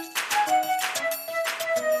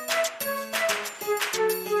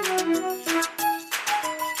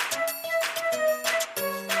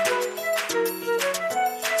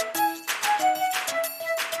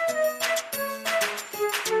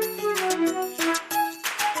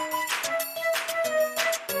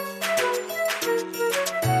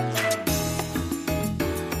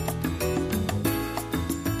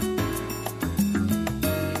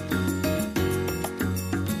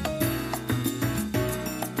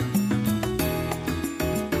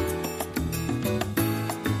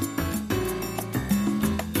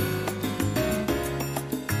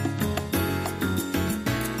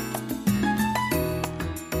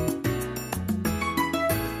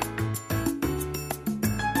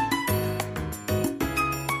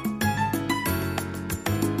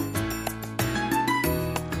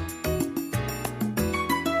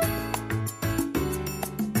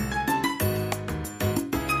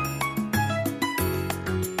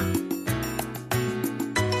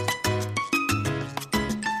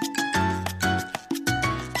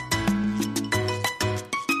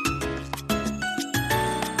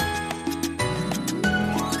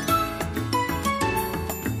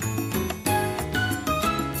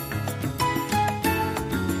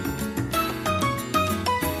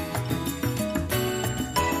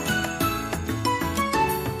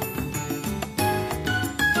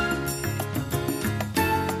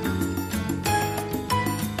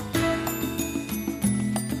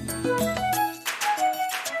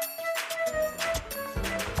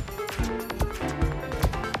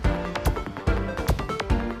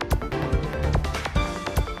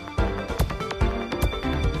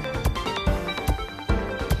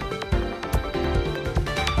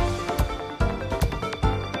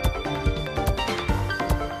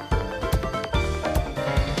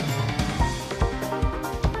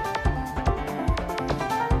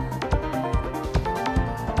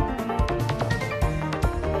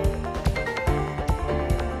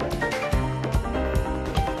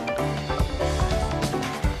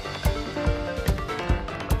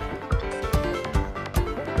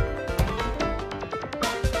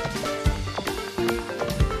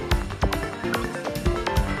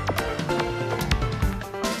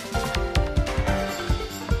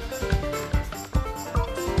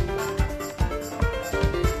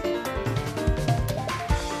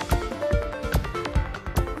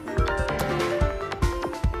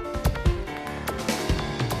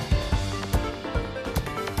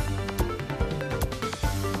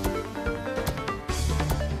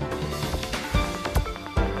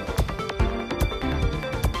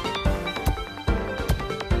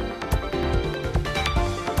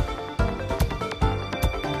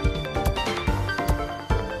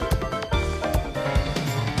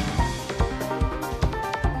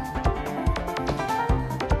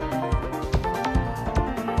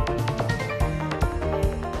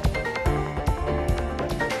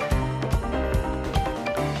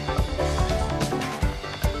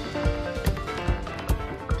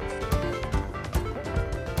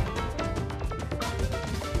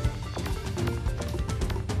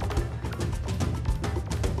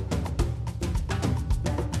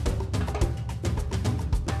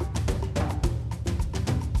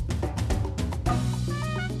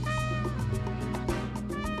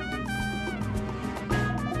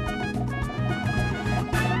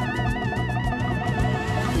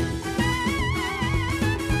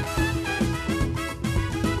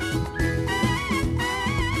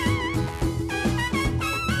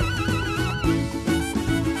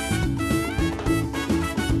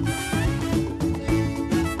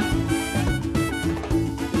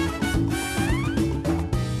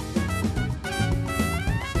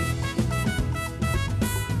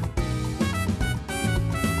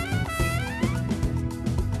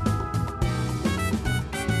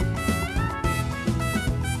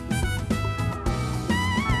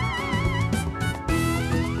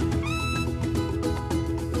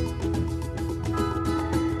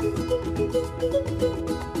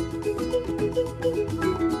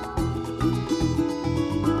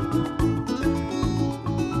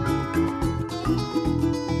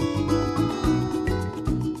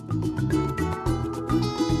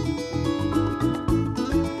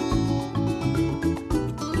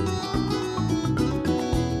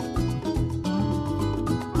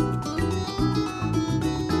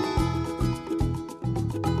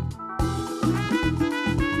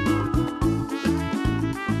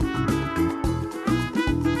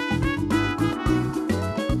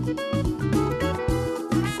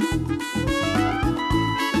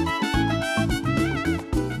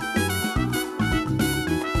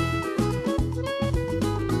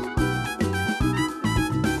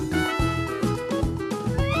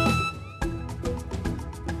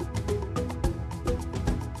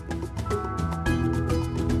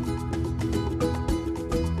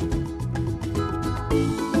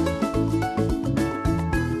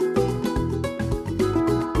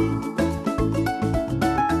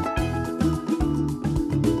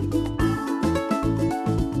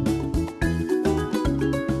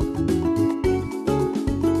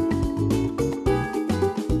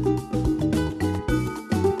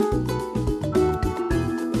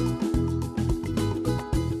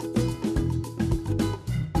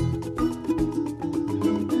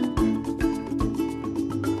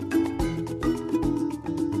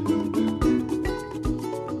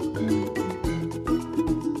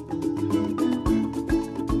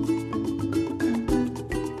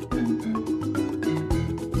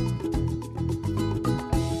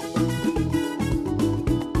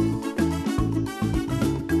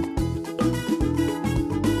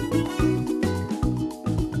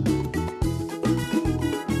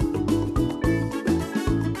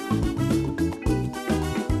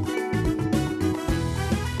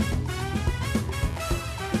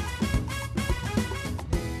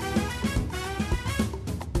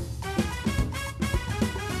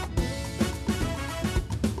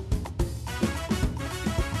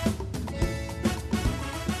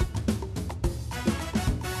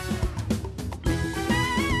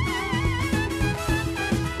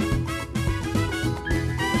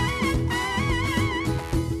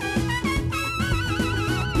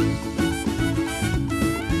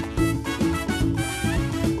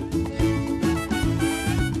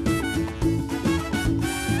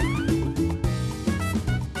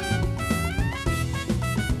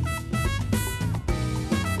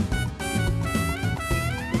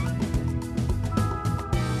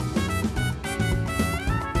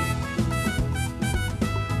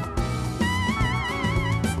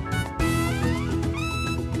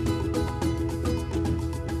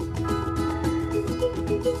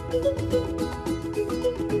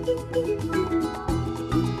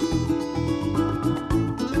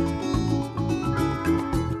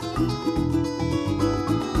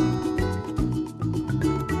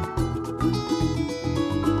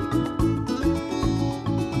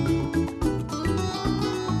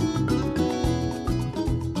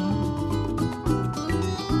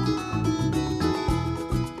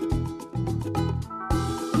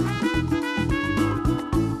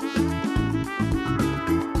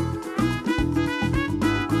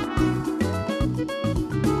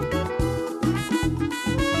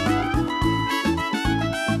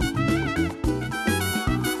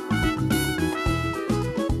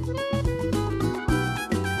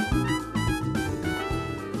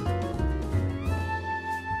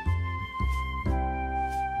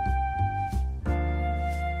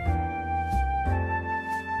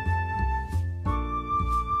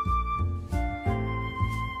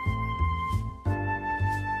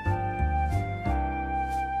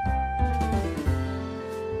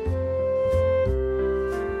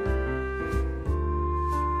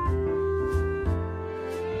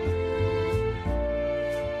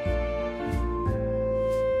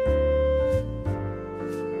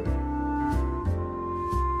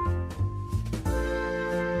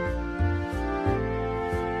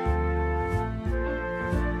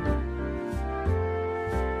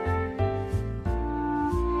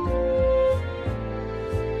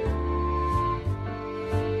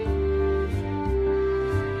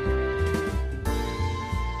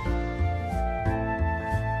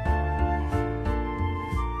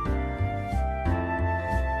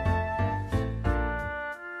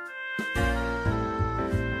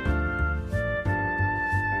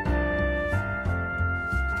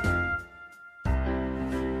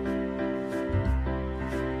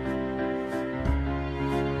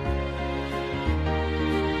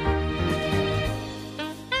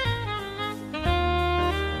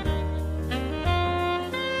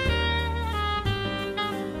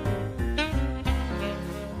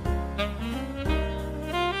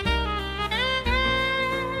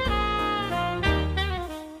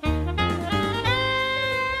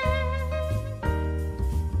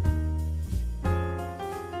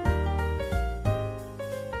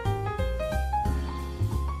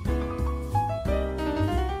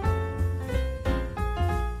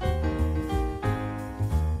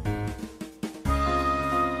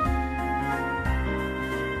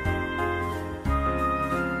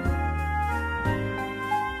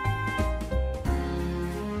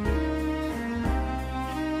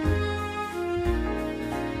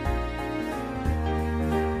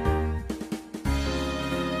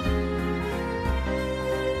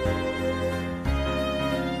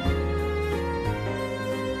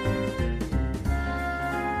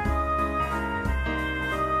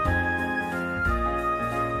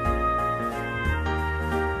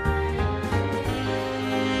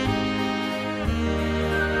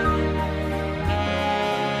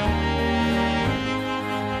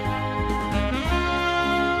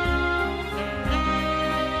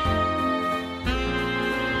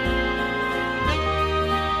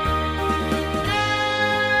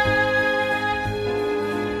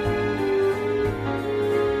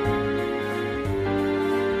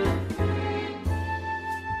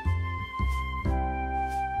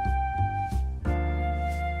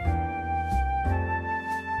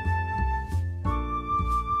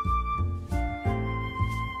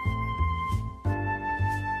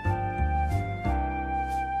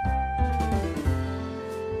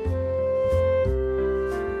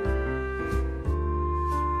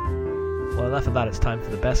 enough of that. It's time for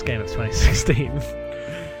the best game of 2016.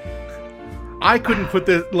 I couldn't put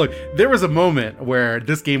this. Look, there was a moment where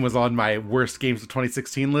this game was on my worst games of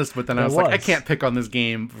 2016 list, but then I was like, I can't pick on this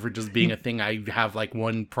game for just being a thing I have like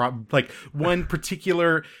one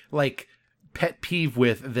particular like pet peeve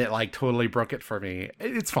with that like totally broke it for me.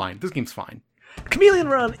 It's fine. This game's fine. Chameleon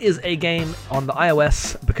Run is a game on the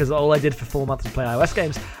iOS, because all I did for 4 months was play iOS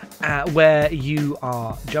games, where you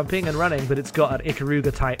are jumping and running, but it's got an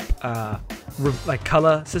Ikaruga type like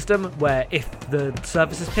color system, where if the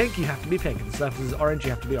surface is pink, you have to be pink. If the surface is orange,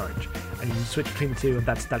 you have to be orange, and you switch between the two, and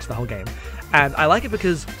that's the whole game. And I like it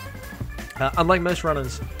because, unlike most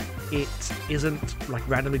runners, it isn't like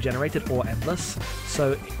randomly generated or endless.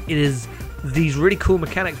 So it is these really cool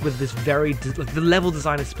mechanics with this very the level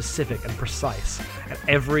design is specific and precise, and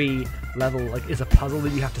every level like is a puzzle that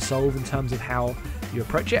you have to solve in terms of how you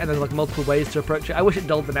approach it, and there's like multiple ways to approach it. I wish it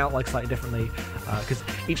doled them out like slightly differently, because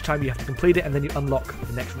each time you have to complete it, and then you unlock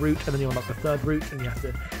the next route, and then you unlock the third route, and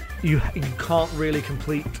you can't really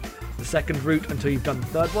complete the second route until you've done the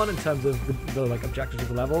third one in terms of the like objectives of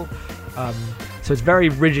the level. So it's very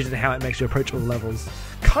rigid in how it makes you approach all the levels.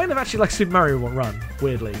 Kind of actually like Super Mario Run,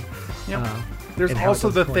 weirdly. Yep. There's also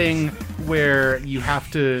the thing where you have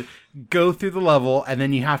to go through the level, and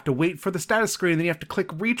then you have to wait for the status screen, and then you have to click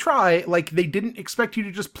retry. Like, they didn't expect you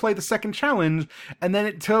to just play the second challenge, and then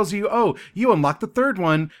it tells you, oh, you unlocked the third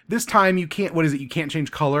one. This time you can't, what is it, you can't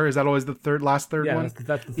change color? Is that always the last third one? Yeah,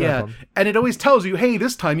 that's the third one. And it always tells you, hey,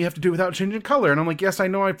 this time you have to do it without changing color. And I'm like, yes, I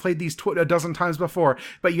know I've played these a dozen times before,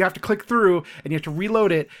 but you have to click through, and you have to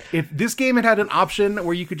reload it. If this game had an option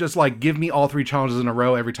where you could just, like, give me all 3 challenges in a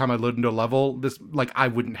row every time I load into a level, this, like, I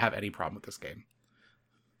wouldn't have any problem with this game.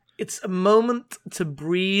 It's a moment to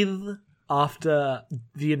breathe after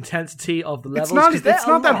the intensity of the levels. It's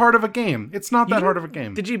not that hard of a game. It's not that hard of a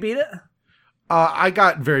game. Did you beat it? I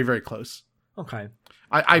got very, very close. Okay.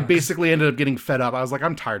 I basically ended up getting fed up. I was like,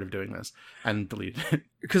 I'm tired of doing this, and deleted it.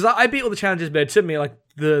 Because I beat all the challenges, but it took me like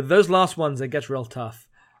those last ones. It gets real tough.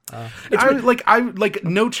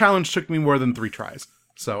 No challenge took me more than 3 tries.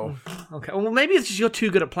 So okay, well maybe it's just you're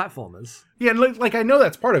too good at platformers. Yeah, like I know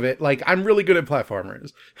that's part of it. Like, I'm really good at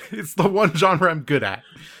platformers. It's the one genre I'm good at.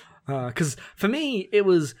 Because for me, it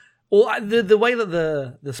was the way that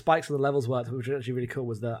the spikes of the levels worked, which was actually really cool.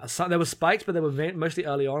 Was there were spikes, but they were mostly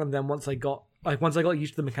early on, and then once I got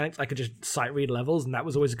used to the mechanics, I could just sight read levels, and that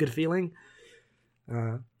was always a good feeling.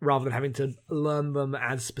 Rather than having to learn them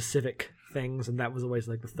as specific things, and that was always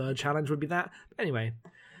like the third challenge would be that. But anyway.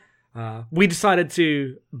 We decided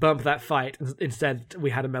to bump that fight. Instead, we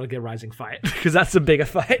had a Metal Gear Rising fight, because that's a bigger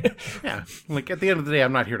fight. Yeah, like, at the end of the day,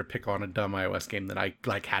 I'm not here to pick on a dumb iOS game that I,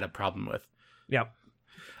 like, had a problem with. Yep.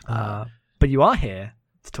 But you are here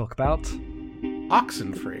to talk about...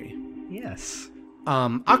 Oxenfree. Yes.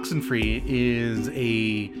 Oxenfree is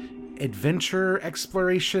a adventure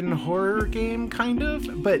exploration horror game, kind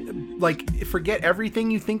of, but like, forget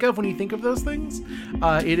everything you think of when you think of those things.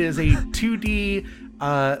 It is a 2D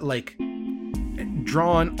like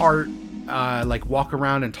drawn art like walk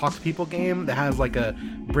around and talk to people game that has like a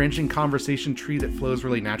branching conversation tree that flows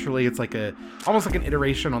really naturally. It's like almost like an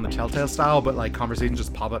iteration on the Telltale style, but like conversations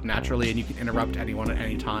just pop up naturally, and you can interrupt anyone at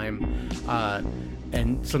any time.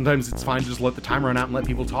 And sometimes it's fine to just let the timer run out and let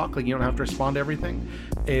people talk. Like, you don't have to respond to everything.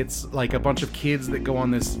 It's like a bunch of kids that go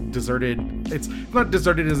on this deserted... It's not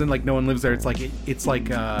deserted as in, like, no one lives there. It's like it's like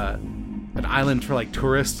an island for, like,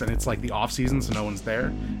 tourists, and it's, like, the off-season, so no one's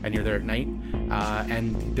there, and you're there at night.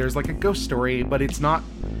 And there's, like, a ghost story, but it's not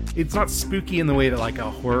spooky in the way that, like, a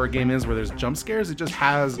horror game is, where there's jump scares. It just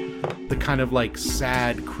has the kind of, like,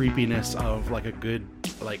 sad creepiness of, like, a good,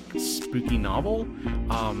 like, spooky novel.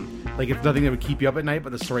 Like, it's nothing that would keep you up at night,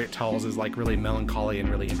 but the story it tells is, like, really melancholy and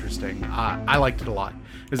really interesting. I liked it a lot.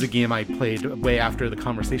 It was a game I played way after the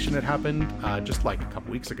conversation had happened, just, like, a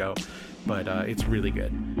couple weeks ago. But it's really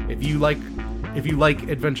good. If you like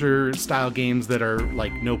adventure style games that are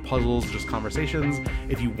like no puzzles, just conversations,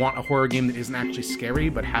 if you want a horror game that isn't actually scary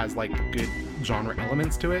but has like good genre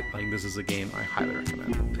elements to it, like, this is a game I highly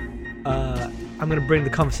recommend. I'm going to bring the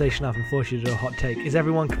conversation up and force you to do a hot take. Is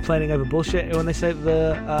everyone complaining over bullshit when they say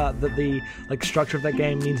that the like structure of that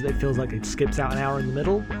game means that it feels like it skips out an hour in the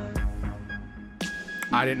middle?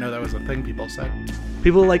 I didn't know that was a thing people said.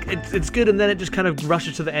 People like it's good, and then it just kind of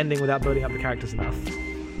rushes to the ending without building up the characters enough.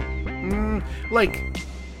 Like,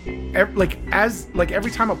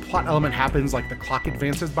 every time a plot element happens, like the clock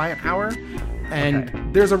advances by an hour.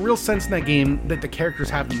 And there's a real sense in that game that the characters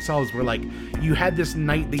have themselves where, like, you had this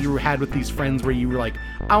night that you had with these friends where you were like,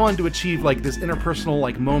 I wanted to achieve, like, this interpersonal,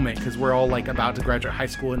 like, moment because we're all, like, about to graduate high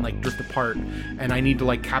school and, like, drift apart, and I need to,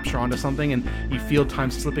 like, capture onto something, and you feel time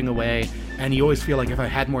slipping away, and you always feel like if I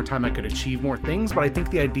had more time, I could achieve more things. But I think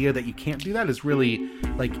the idea that you can't do that is really,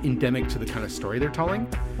 like, endemic to the kind of story they're telling.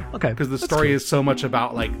 Okay. Because the story is so much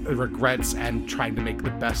about, like, regrets and trying to make the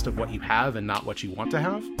best of what you have and not what you want to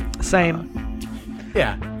have. Same.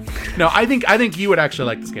 Yeah. No, I think you would actually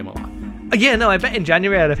like this game a lot. Yeah, no, I bet in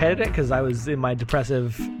January I'd have hated it because I was in my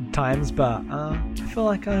depressive times, but I feel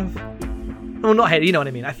like I've... Well, not hated, you know what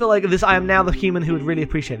I mean. I feel like I am now the human who would really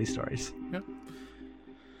appreciate these stories.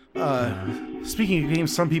 Yeah. Speaking of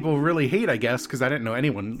games some people really hate, I guess, because I didn't know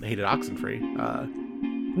anyone hated Oxenfree.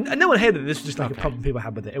 No one hated it. This was just like a problem people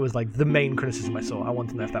had with it. It was like the main criticism I saw. I want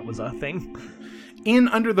to know if that was a thing. In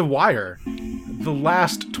Under the Wire, the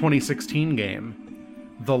last 2016 game,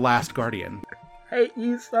 The Last Guardian. Hate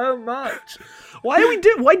you so much. Why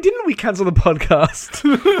didn't we cancel the podcast?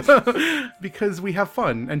 Because we have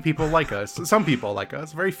fun and people like us. Some people like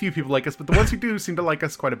us. Very few people like us, but the ones who do seem to like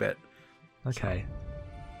us quite a bit. Okay.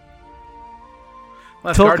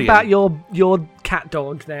 Last Talk Guardian. about your cat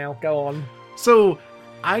dog now. Go on. So,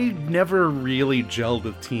 I never really gelled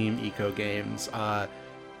with Team Eco games.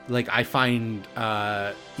 Like, I find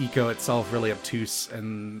Eco itself really obtuse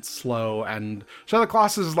and slow, and Shadow of the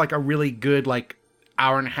Colossus is like a really good, like,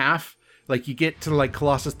 hour and a half. Like, you get to, like,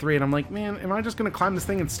 Colossus 3, and I'm like, man, am I just going to climb this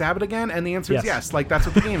thing and stab it again? And the answer is yes. Like, that's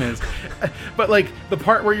what the game is. But, like, the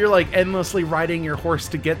part where you're, like, endlessly riding your horse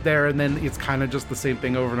to get there, and then it's kind of just the same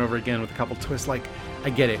thing over and over again with a couple twists, like, I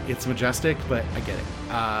get it. It's majestic, but I get it.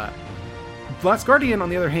 Last Guardian, on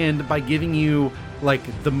the other hand, by giving you, like,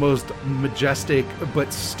 the most majestic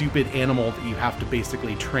but stupid animal that you have to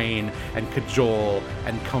basically train and cajole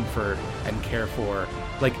and comfort and care for,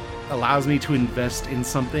 like, allows me to invest in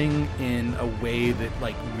something in a way that,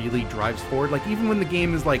 like, really drives forward. Like, even when the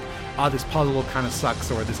game is like, this puzzle kind of sucks,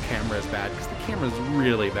 or this camera is bad, because the camera is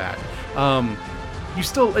really bad. You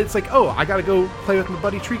still, it's like, I gotta go play with my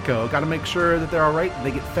buddy Trico. Gotta make sure that they're all right,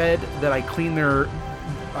 they get fed, that I clean their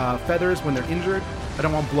feathers when they're injured. I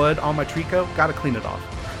don't want blood on my Trico. Gotta clean it off.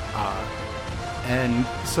 And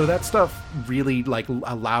so that stuff really, like,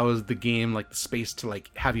 allows the game, like, the space to, like,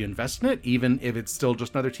 have you invest in it, even if it's still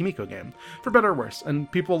just another Team Eco game, for better or worse.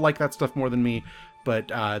 And people like that stuff more than me, but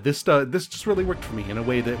this just really worked for me in a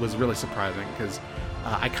way that was really surprising, because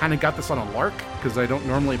I kind of got this on a lark, because I don't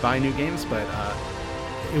normally buy new games, but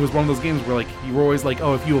it was one of those games where, like, you were always like,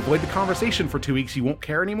 if you avoid the conversation for 2 weeks, you won't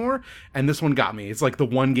care anymore, and this one got me. It's like the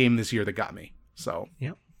one game this year that got me. So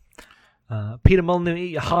yep. Peter Molyneux,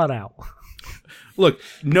 eat your heart out. Look,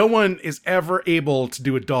 no one is ever able to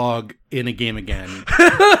do a dog in a game again.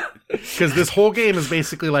 Because this whole game is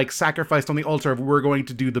basically, like, sacrificed on the altar of we're going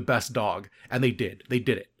to do the best dog. And they did. They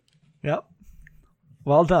did it. Yep.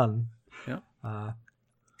 Well done. Yep.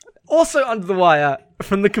 Also Under the Wire,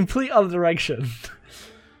 from the complete other direction,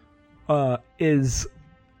 is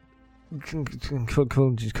Call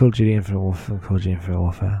of Duty Infinite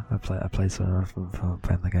Warfare. I played some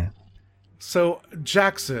playing the game. So,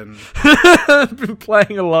 Jackson. I've been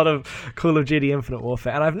playing a lot of Call of Duty Infinite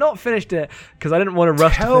Warfare, and I've not finished it because I didn't want to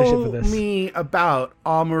rush to finish it for this. Tell me about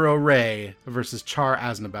Amuro Ray versus Char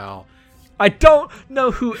Aznavour. I don't know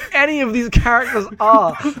who any of these characters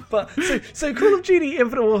are, but so Call of Duty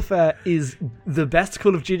Infinite Warfare is the best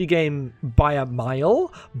Call of Duty game by a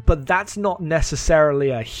mile, but that's not necessarily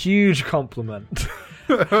a huge compliment.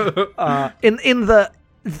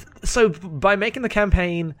 So by making the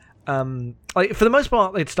campaign, like, for the most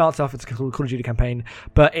part, it starts off as a Call of Duty campaign,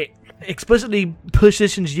 but it explicitly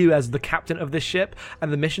positions you as the captain of this ship,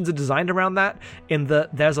 and the missions are designed around that, in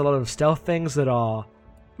that there's a lot of stealth things that are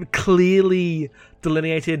clearly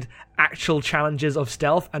delineated actual challenges of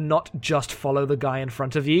stealth and not just follow the guy in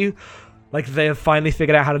front of you. Like, they have finally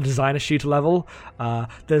figured out how to design a shooter level.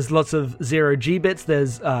 There's lots of 0G bits.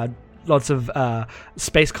 There's lots of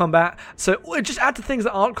space combat. So it just adds to things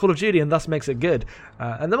that aren't Call of Duty and thus makes it good.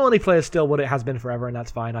 And the multiplayer is still what it has been forever, and that's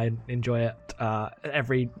fine. I enjoy it.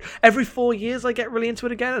 Every 4 years I get really into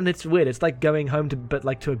it again, and it's weird. It's like going home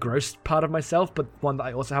to a gross part of myself, but one that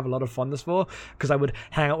I also have a lot of fondness for, because I would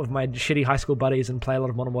hang out with my shitty high school buddies and play a lot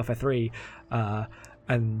of Modern Warfare 3.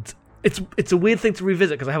 And it's a weird thing to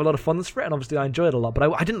revisit because I have a lot of fondness for it, and obviously I enjoy it a lot,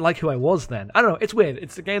 but I didn't like who I was then. I don't know, it's weird.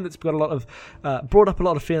 It's a game that's got a lot of brought up a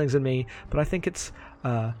lot of feelings in me, but I think it's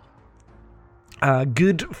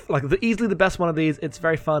good, like easily the best one of these. It's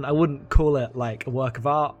very fun. I wouldn't call it like a work of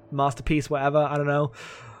art, masterpiece, whatever, I don't know,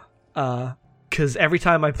 Because every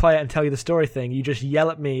time I play it and tell you the story thing, you just yell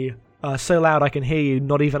at me so loud I can hear you,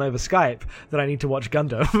 not even over Skype, that I need to watch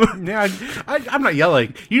Gundam. Yeah, I'm not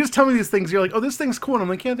yelling. You just tell me these things. You're like, oh, this thing's cool. And I'm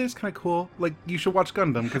like, yeah, this is kind of cool. Like, you should watch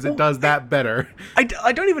Gundam because it does that better. I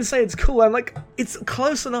don't even say it's cool. I'm like, it's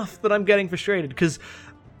close enough that I'm getting frustrated because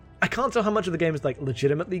I can't tell how much of the game is like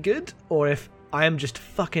legitimately good or if I am just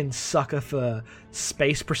fucking sucker for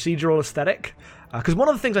space procedural aesthetic. Because one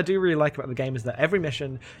of the things I do really like about the game is that every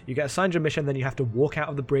mission, you get assigned your mission, then you have to walk out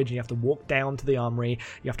of the bridge, and you have to walk down to the armory,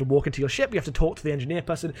 you have to walk into your ship, you have to talk to the engineer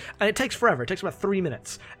person, and it takes forever. It takes about 3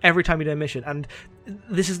 minutes every time you do a mission. And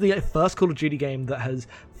this is the first Call of Duty game that has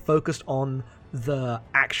focused on the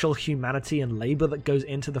actual humanity and labor that goes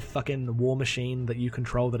into the fucking war machine that you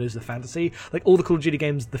control that is the fantasy. Like, all the Call of Duty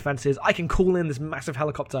games, the fantasy is, I can call in this massive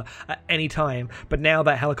helicopter at any time, but now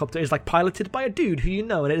that helicopter is, like, piloted by a dude who you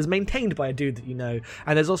know, and it is maintained by a dude that you know,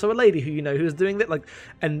 and there's also a lady who you know who is doing that, like,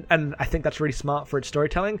 and I think that's really smart for its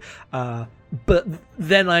storytelling. But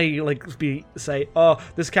then I, like, say, oh,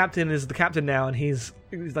 this captain is the captain now, and he's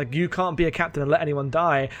like, you can't be a captain and let anyone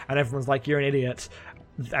die, and everyone's like, you're an idiot.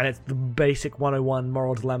 And it's the basic 101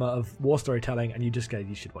 moral dilemma of war storytelling, and you just go,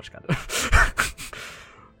 you should watch Gundam.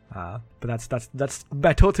 But that's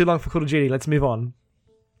I talked too long for Call of Duty. Let's move on.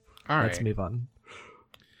 All right. Let's move on.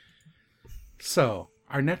 So,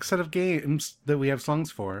 our next set of games that we have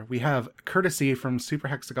songs for, we have Courtesy from Super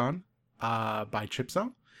Hexagon by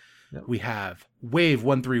Chipzone. Yep. We have Wave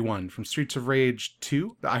 131 from Streets of Rage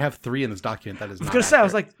 2. I have 3 in this document. That is not I was going to say, I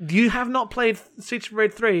was accurate. like, you have not played Streets of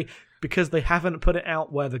Rage 3 because they haven't put it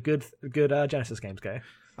out where the good Genesis games go.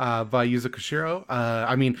 By Yuzo Koshiro.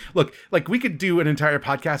 I mean, look, like, we could do an entire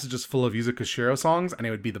podcast just full of Yuzo Koshiro songs, and it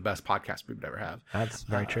would be the best podcast we would ever have. That's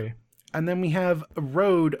very true. And then we have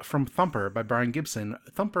Road from Thumper by Brian Gibson.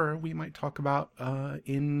 Thumper we might talk about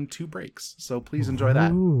in 2 breaks, so please enjoy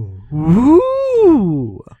that.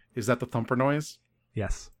 Ooh. Is that the thumper noise?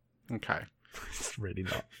 Yes. Okay. It's really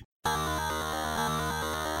not.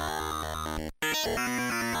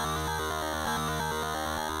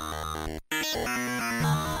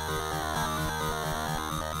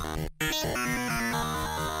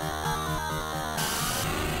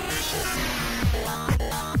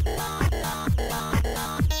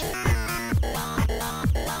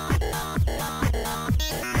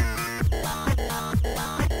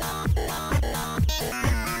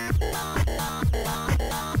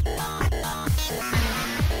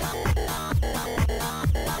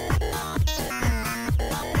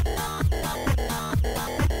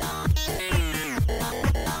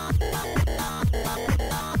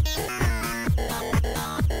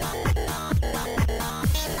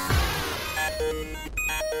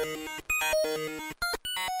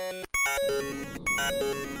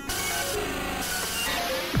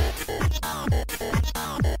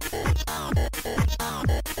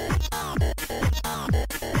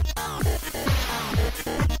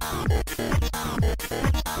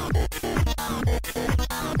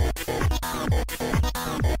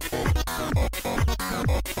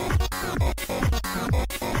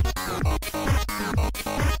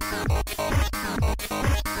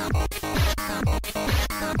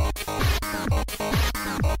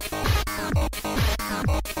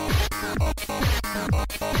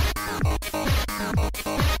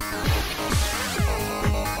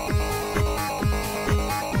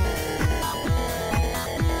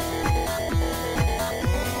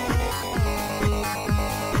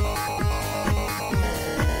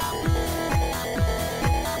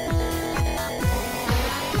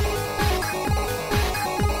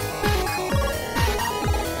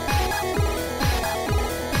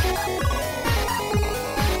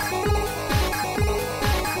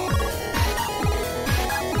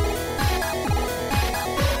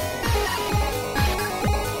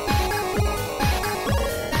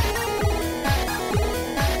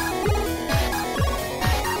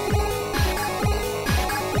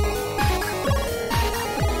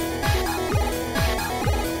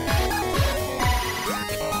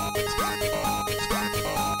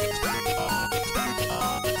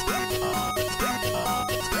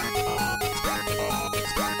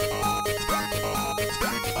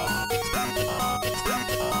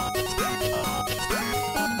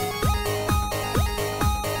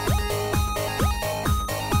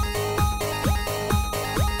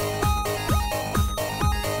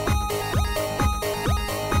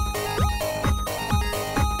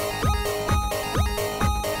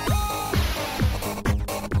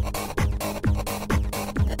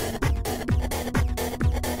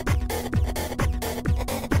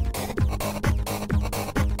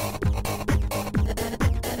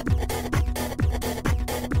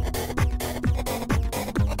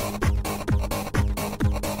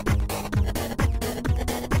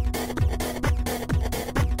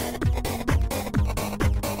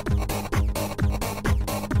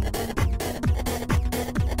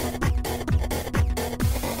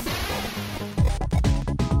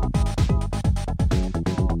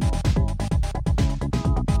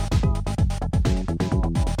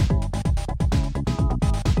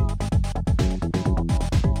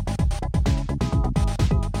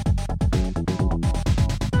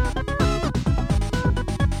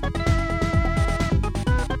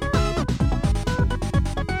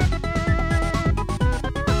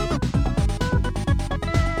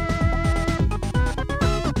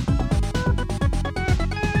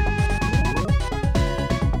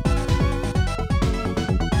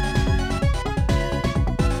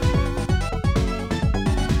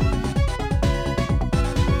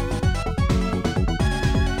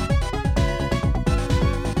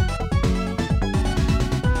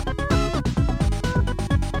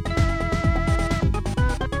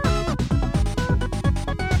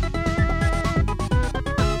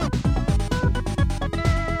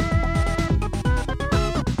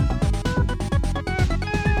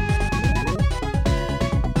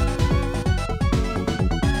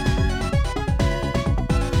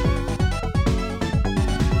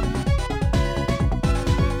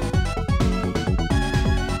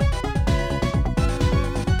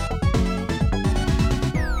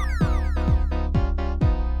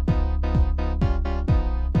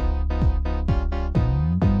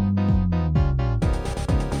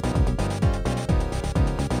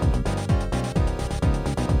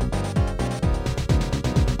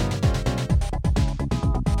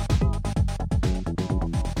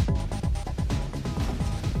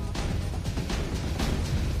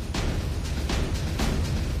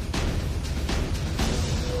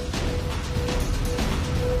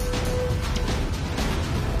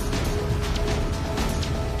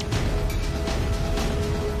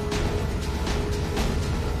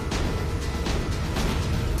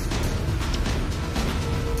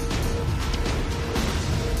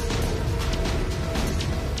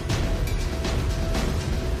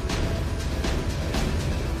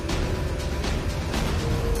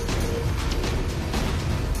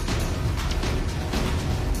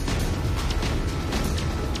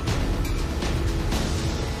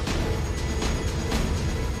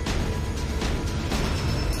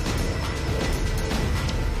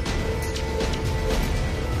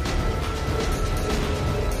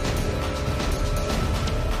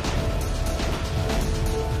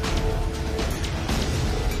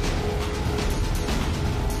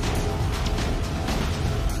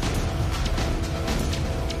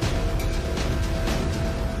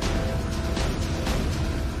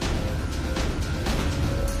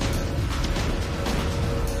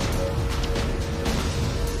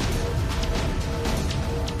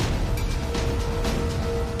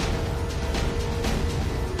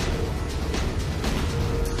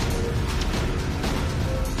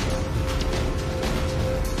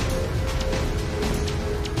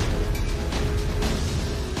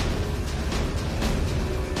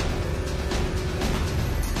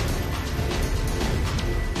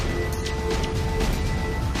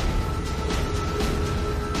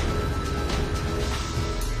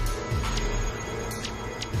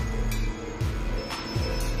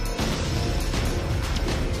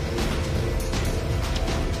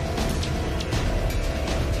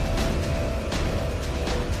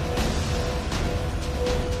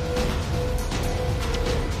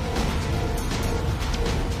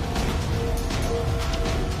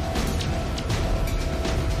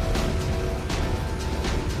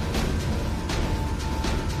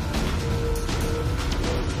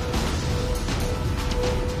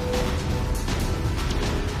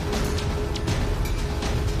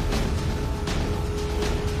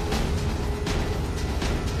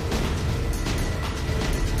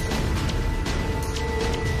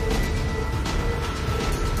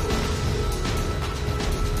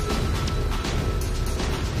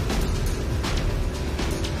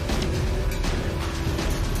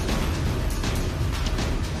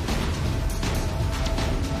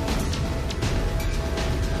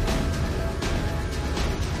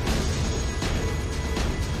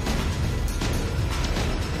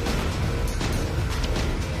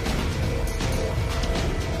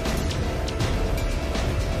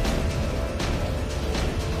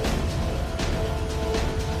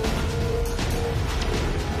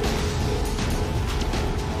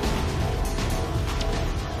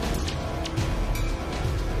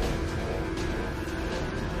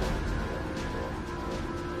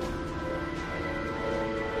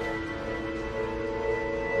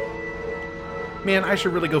 Man, I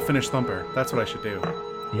should really go finish Thumper. That's what I should do.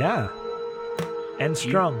 Yeah. End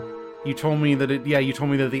strong. You told me that you told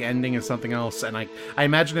me that the ending is something else, and I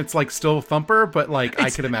imagine it's like still Thumper, but like I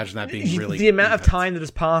could imagine that being really the amount intense. of time that has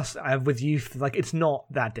passed with youth, like it's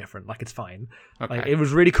not that different. Like it's fine. Okay. Like it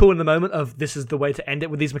was really cool in the moment of this is the way to end it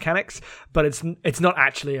with these mechanics, but it's not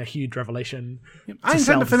actually a huge revelation. I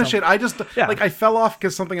intend to finish it. I just like I fell off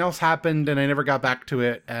because something else happened, and I never got back to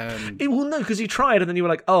it. And Well, no, because you tried, and then you were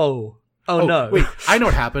like, oh no. Wait, I know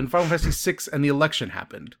what happened. Final Fantasy VI and the election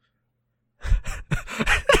happened. We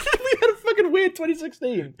had a fucking weird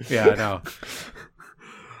 2016. Yeah, I know.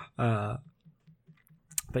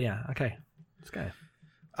 But yeah, okay. Let's go.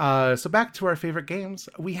 So back to our favorite games,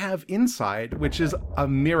 we have Inside, which is a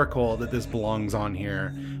miracle that this belongs on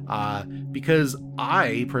here. Because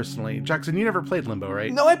I personally, Jackson, you never played Limbo,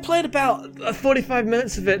 right? No, I played about 45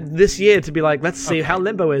 minutes of it this year to be like, let's see how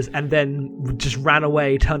Limbo is, and then just ran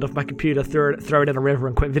away, turned off my computer, threw it in a river,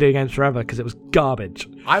 and quit video games forever because it was garbage.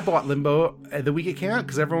 I bought Limbo the week it came out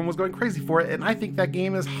because everyone was going crazy for it, and I think that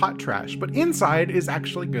game is hot trash. But Inside is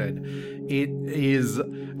actually good. It is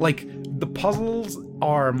like the puzzles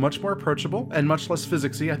are much more approachable and much less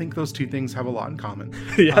physicsy. I think those two things have a lot in common.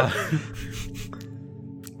 Yeah.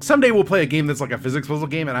 Someday we'll play a game that's like a physics puzzle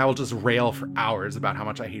game, and I will just rail for hours about how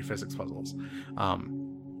much I hate physics puzzles.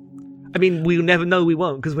 I mean, we never know we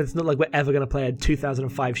won't, because it's not like we're ever going to play a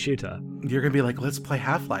 2005 shooter. You're going to be like, let's play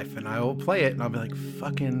Half-Life, and I will play it, and I'll be like,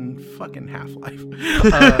 fucking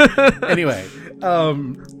Half-Life. Anyway,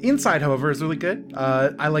 Inside, however, is really good.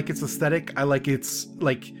 I like its aesthetic. I like its,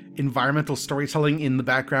 like, environmental storytelling in the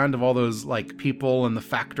background of all those, like, people and the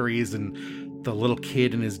factories and the little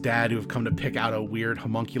kid and his dad who have come to pick out a weird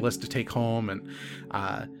homunculus to take home, and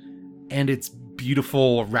it's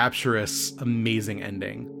beautiful, rapturous, amazing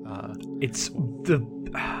ending. Is it the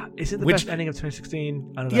best ending of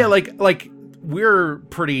 2016? I don't know. Yeah, like we're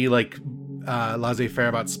pretty like laissez-faire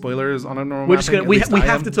about spoilers on a normal. We're just gonna we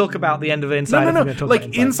have to talk about the end of Inside. No.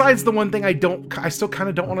 Like Inside's the one thing I still kind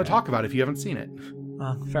of don't want to talk about if you haven't seen it.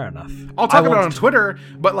 Fair enough. I'll talk about it on Twitter,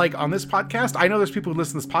 but like on this podcast, I know there's people who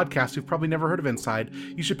listen to this podcast who've probably never heard of Inside.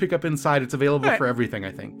 You should pick up Inside. It's available for everything.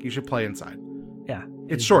 I think you should play Inside. Yeah,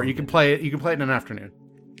 it's short. You can play it. You can play it in an afternoon.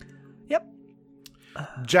 Yep.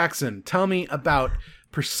 Jackson, tell me about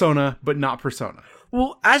Persona, but not Persona.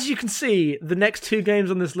 Well, as you can see, the next two games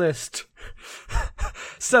on this list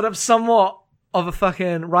set up somewhat of a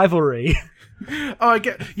fucking rivalry. Oh, I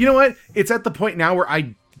get. You know what? It's at the point now where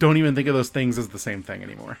I don't even think of those things as the same thing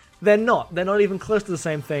anymore. They're not. They're not even close to the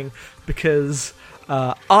same thing because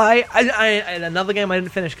another game I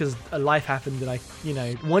didn't finish because life happened,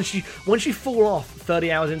 and once you fall off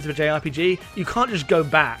 30 hours into a JRPG, you can't just go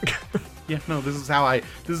back. Yeah, no, this is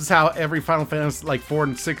how every Final Fantasy like 4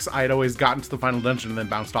 and 6 I had always gotten to the final dungeon and then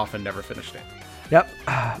bounced off and never finished it. Yep.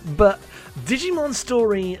 But Digimon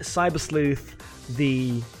Story Cyber Sleuth,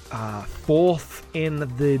 the fourth in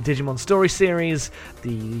the Digimon Story series,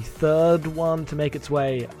 the third one to make its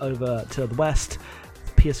way over to the West,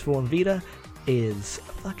 PS4 and Vita, is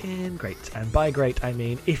fucking great. And by great, I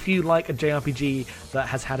mean if you like a JRPG that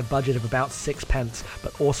has had a budget of about 6p,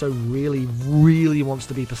 but also really, really wants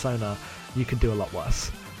to be Persona, you could do a lot worse.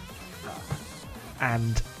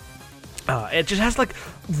 And it just has like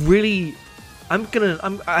really... I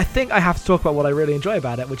think I have to talk about what I really enjoy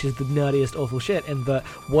about it, which is the nerdiest awful shit, in that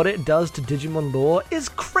what it does to Digimon lore is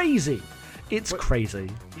crazy. It's crazy.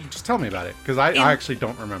 Just tell me about it, because I actually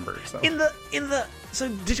don't remember. So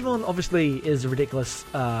Digimon obviously is a ridiculous.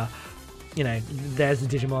 There's the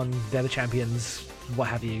Digimon, they're the champions, what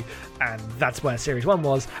have you, and that's where Series 1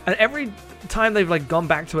 was. And every time they've like gone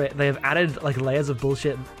back to it, they have added like layers of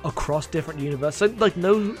bullshit across different universes. So like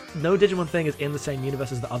no Digimon thing is in the same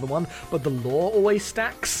universe as the other one, but the lore always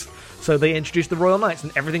stacks. So they introduced the Royal Knights,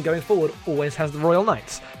 and everything going forward always has the Royal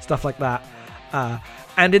Knights, stuff like that.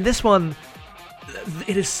 And in this one,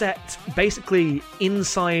 it is set basically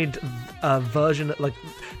inside a version, like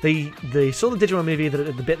they saw the Digimon movie,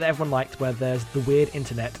 the bit that everyone liked, where there's the weird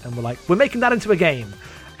internet, and we're like, we're making that into a game.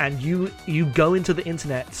 And you go into the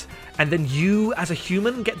internet, and then you as a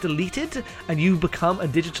human get deleted, and you become a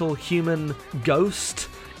digital human ghost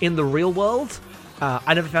in the real world.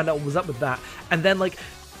 I never found out what was up with that. And then like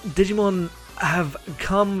Digimon have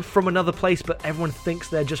come from another place, but everyone thinks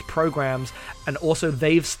they're just programs, and also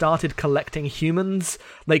they've started collecting humans.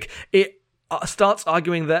 Like it starts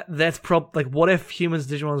arguing that there's what if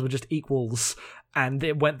humans and Digimons were just equals, and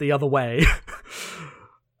it went the other way.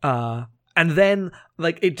 And then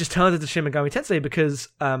like it just turns into Shin Megami Tensei because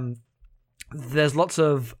there's lots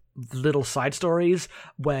of little side stories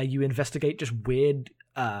where you investigate just weird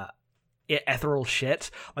ethereal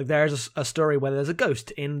shit. Like there's a story where there's a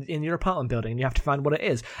ghost in your apartment building, and you have to find what it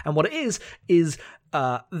is. And what it is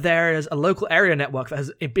there is a local area network that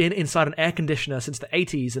has been inside an air conditioner since the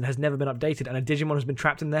 80s and has never been updated, and a Digimon has been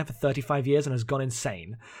trapped in there for 35 years and has gone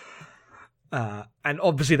insane. And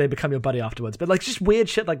obviously they become your buddy afterwards, but like just weird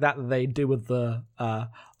shit like that they do with the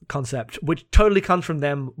concept, which totally comes from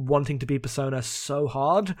them wanting to be Persona so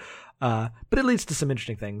hard, but it leads to some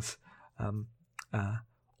interesting things.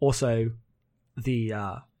 Also, the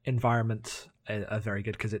environment are very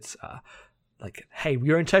good because it's like, hey,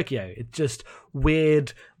 you're in Tokyo. It's just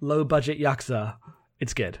weird, low-budget Yakuza.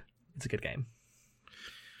 It's good. It's a good game.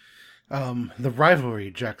 The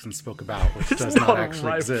rivalry Jackson spoke about, which does not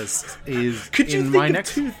actually exist, is Could you in think my of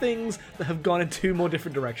next two things that have gone in two more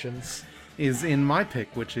different directions? Is in my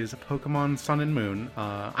pick, which is Pokemon Sun and Moon.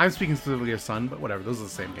 I'm speaking specifically of Sun, but whatever, those are the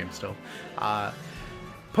same game still.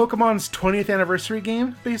 Pokemon's 20th anniversary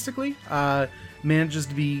game, basically, manages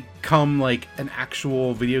to become like an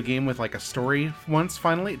actual video game with like a story once,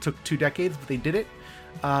 finally. It took 2 decades, but they did it.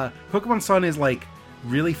 Pokemon Sun is like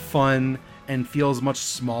really fun and feels much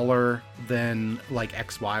smaller than like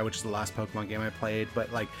XY, which is the last Pokemon game I played.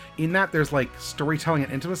 But like in that, there's like storytelling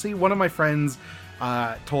and intimacy. One of my friends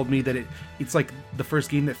told me that it's like the first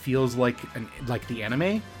game that feels like the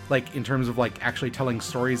anime, like in terms of like actually telling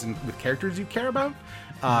stories and with characters you care about.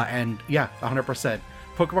 And yeah, 100%.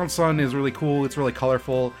 Pokemon Sun is really cool. It's really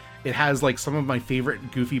colorful. It has like some of my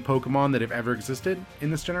favorite goofy Pokemon that have ever existed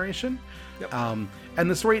in this generation. Yep. And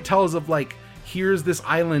the story it tells of like, here's this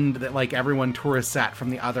island that like everyone tourists at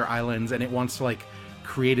from the other islands, and it wants to like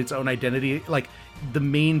create its own identity. Like the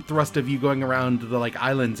main thrust of you going around the like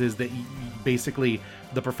islands is that basically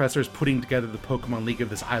the professor's putting together the Pokemon League of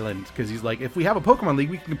this island, because he's like, if we have a Pokemon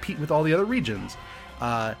League, we can compete with all the other regions.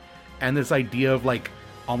 And this idea of like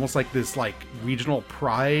almost like this like regional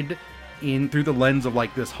pride in through the lens of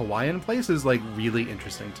like this Hawaiian place is like really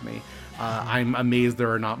interesting to me. I'm amazed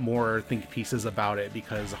there are not more think pieces about it,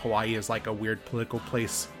 because Hawaii is like a weird political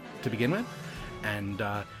place to begin with, and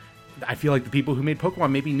I feel like the people who made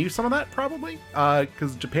Pokemon maybe knew some of that, probably,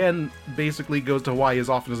 because Japan basically goes to Hawaii as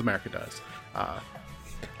often as America does.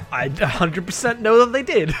 I 100% know that they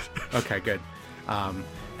did. Okay, good.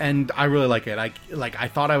 And I really like it. I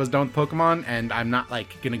thought I was done with Pokemon, and I'm not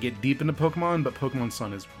like gonna get deep into Pokemon, but Pokemon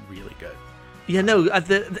Sun is really good. Yeah, no,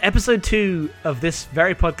 the episode 2 of this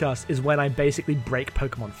very podcast is when I basically break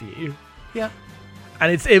Pokemon for you. Yeah.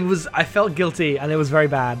 And it was I felt guilty, and it was very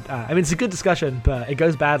bad. I mean, it's a good discussion, but it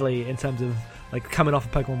goes badly in terms of like coming off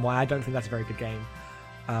of Pokemon Y. I don't think that's a very good game.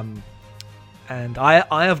 And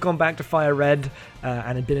I have gone back to Fire Red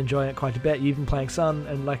and have been enjoying it quite a bit. You've been playing Sun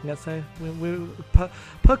and liking it, so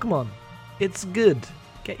Pokemon, it's good.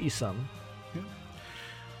 Get you some. Yeah.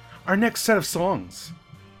 Our next set of songs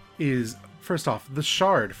is, first off, The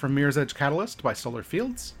Shard from Mirror's Edge Catalyst by Solar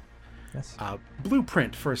Fields. Yes.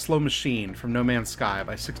 Blueprint for a Slow Machine from No Man's Sky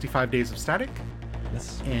by 65 Days of Static.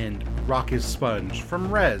 Yes. And Rock is Sponge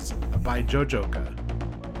from Rez by Jojoka.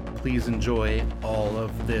 Please enjoy all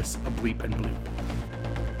of this A Bleep and Bloop.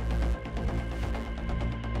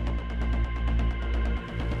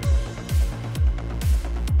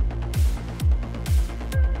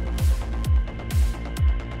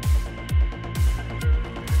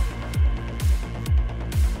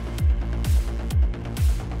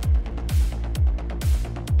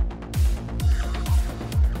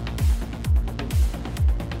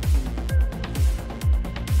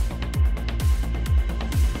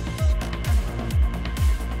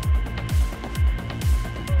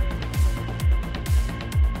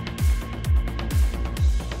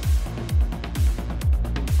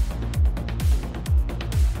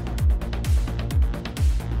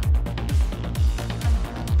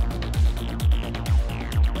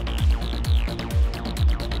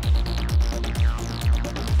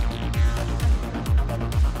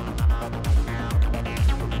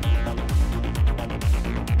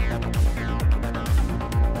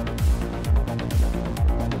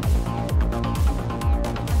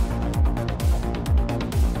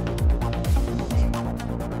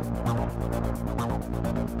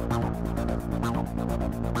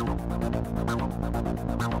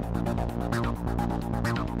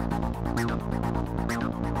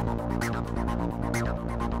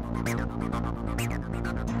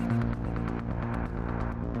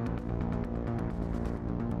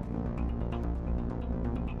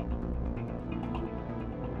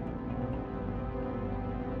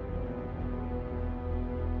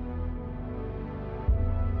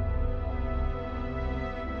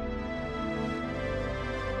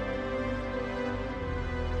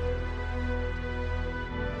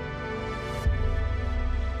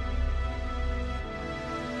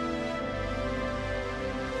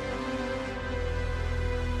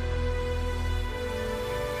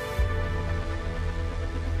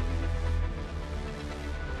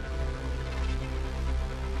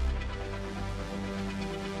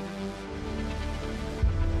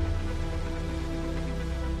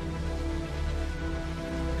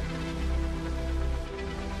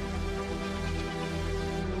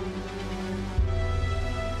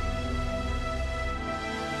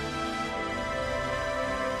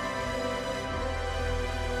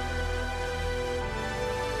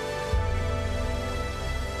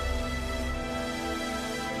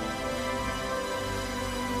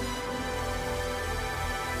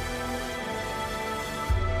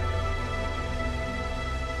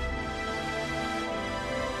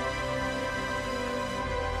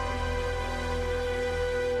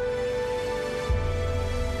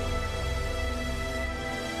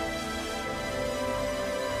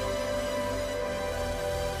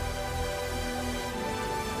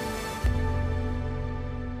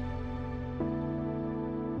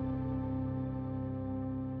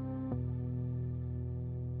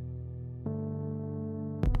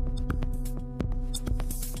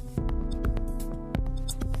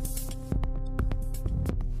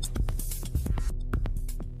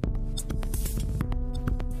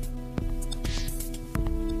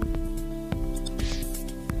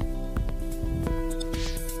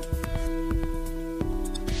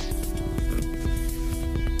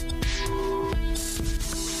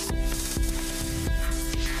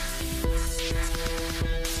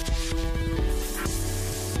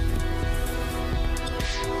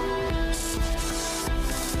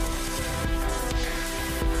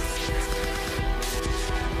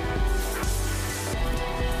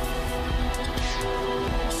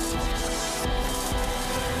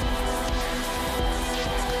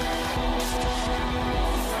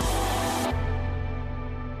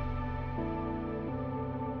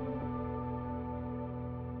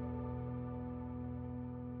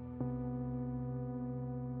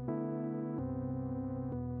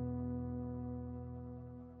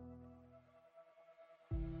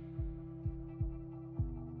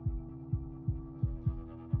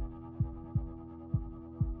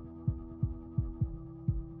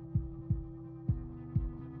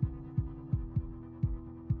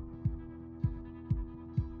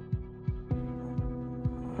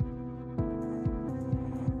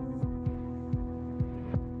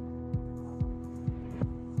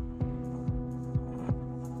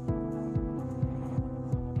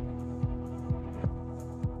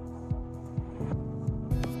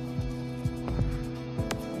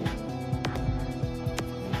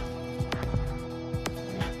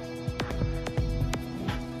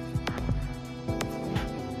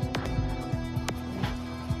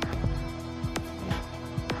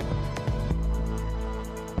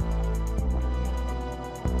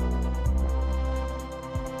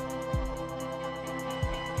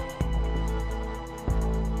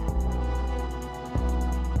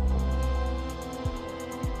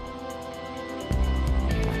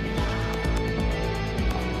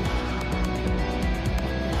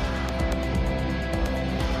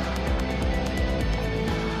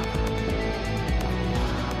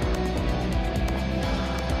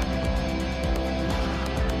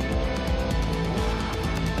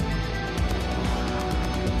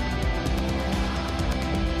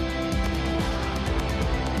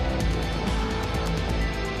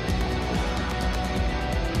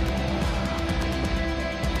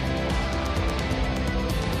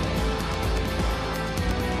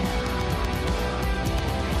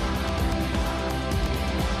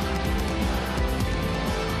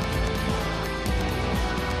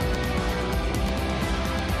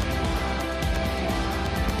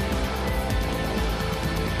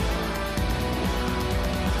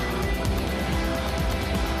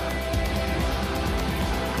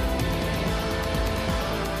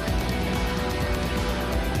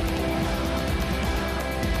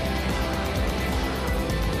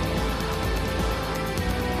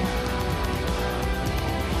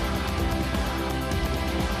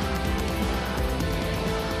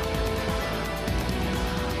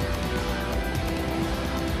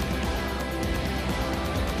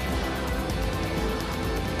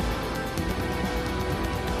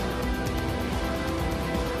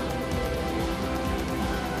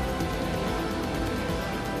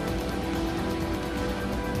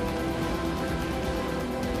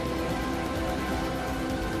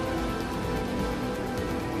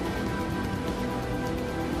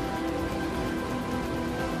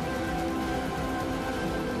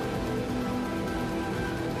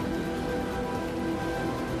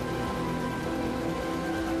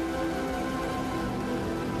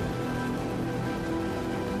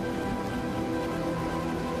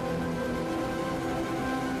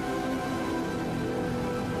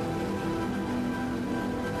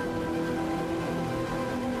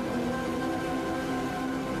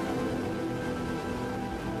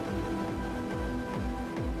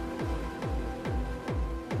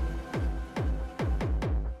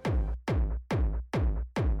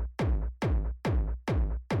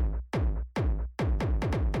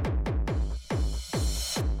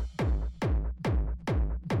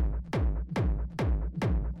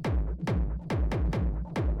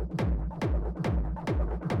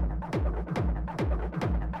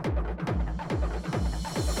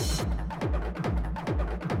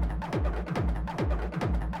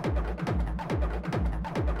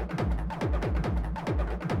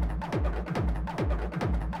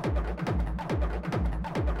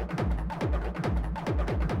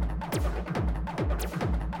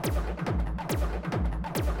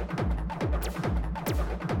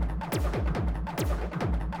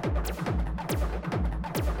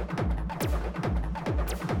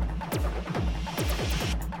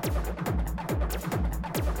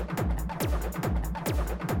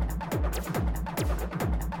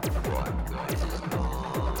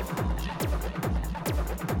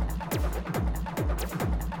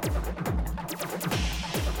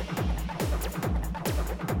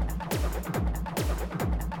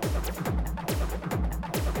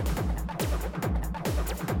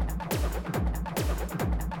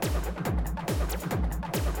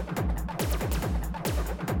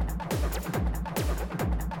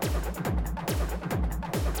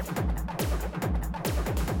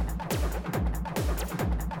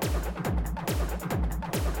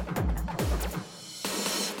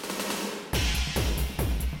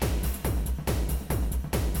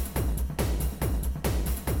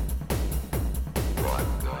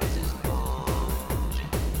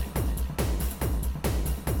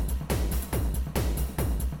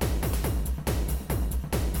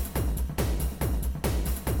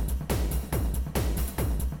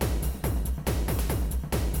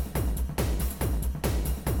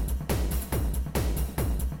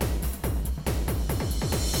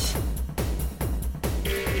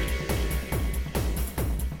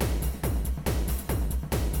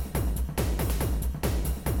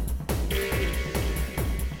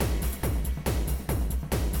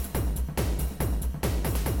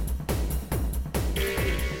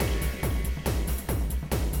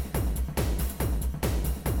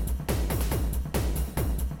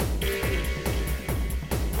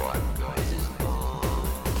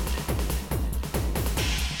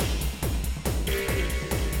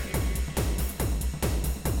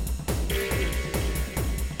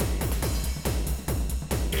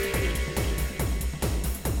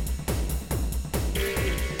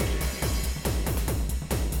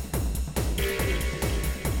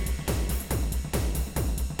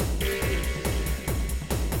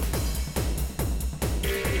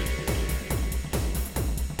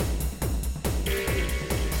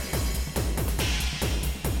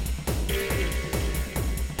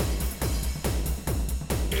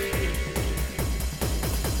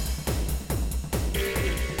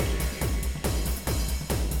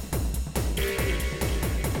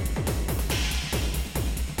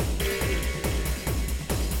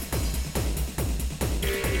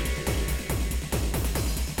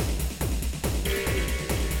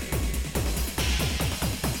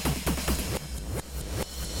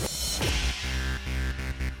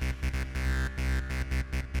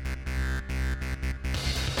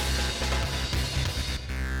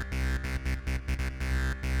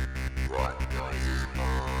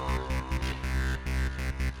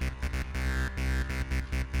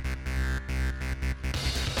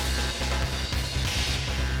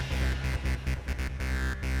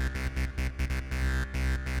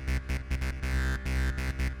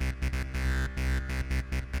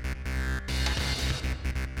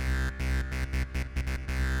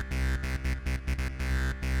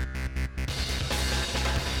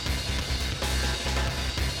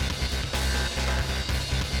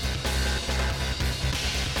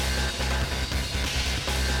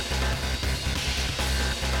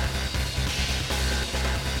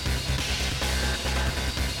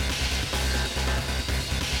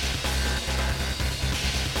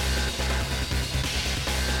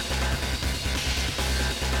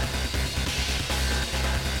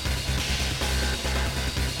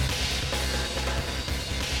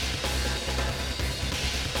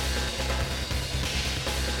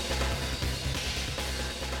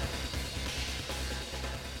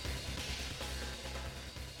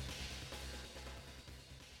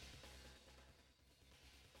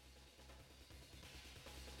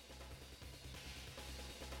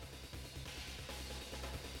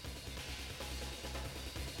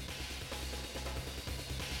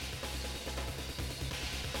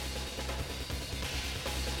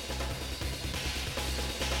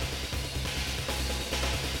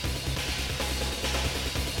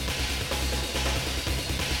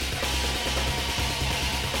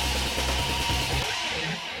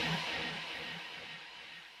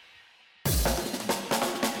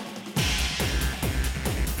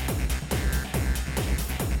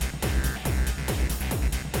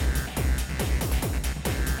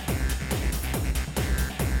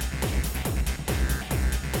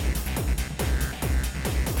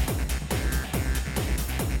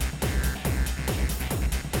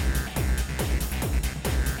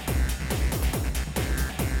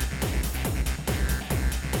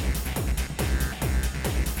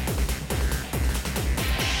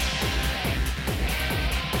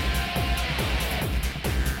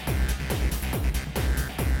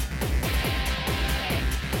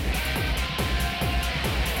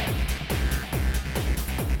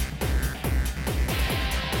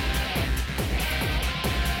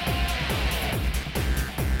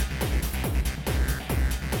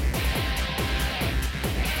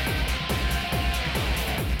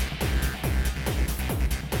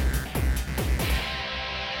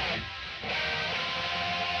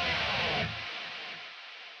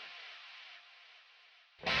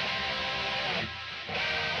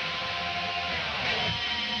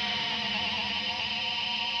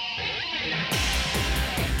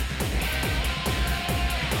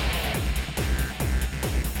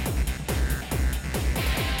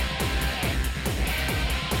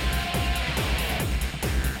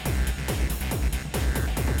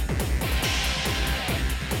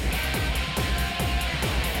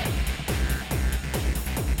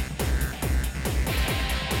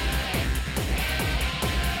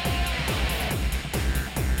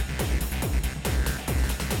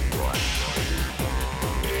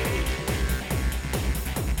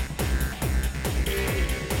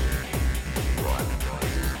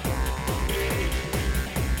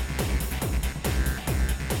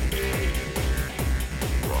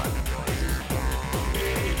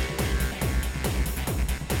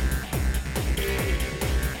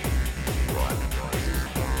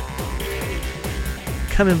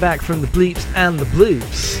 coming back from the bleeps and the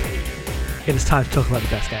bloops, it is time to talk about the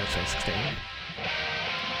best game of 2016.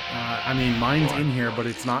 I mean, mine's in here, but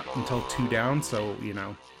it's not until 2 down, so, you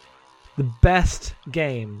know. The best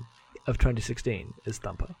game of 2016 is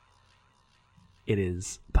Thumper. It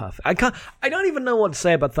is perfect. I don't even know what to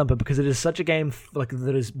say about Thumper because it is such a game like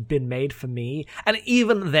that has been made for me, and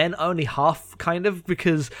even then only half, kind of,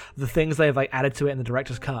 because the things they've like added to it in the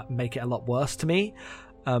director's cut make it a lot worse to me.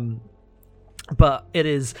 But it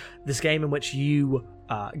is this game in which you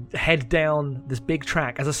head down this big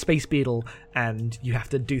track as a space beetle, and you have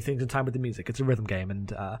to do things in time with the music. It's a rhythm game,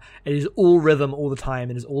 and it is all rhythm all the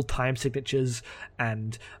time. It is all time signatures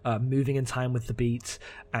and moving in time with the beat.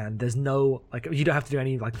 And there's no you don't have to do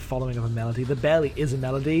any following of a melody. There barely is a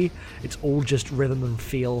melody. It's all just rhythm and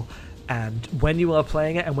feel. And when you are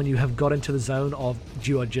playing it, and when you have got into the zone of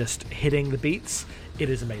you are just hitting the beats, it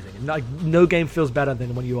is amazing. No game feels better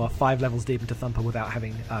than when you are 5 levels deep into Thumper without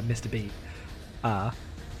having missed a beat.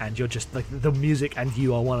 And you're just the music and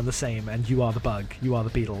you are one and the same, and you are the bug, you are the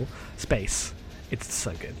beetle space. It's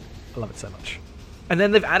so good. I love it so much. And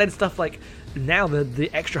then they've added stuff like now the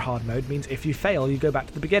extra hard mode means if you fail, you go back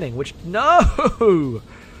to the beginning, which no!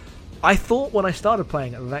 I thought when I started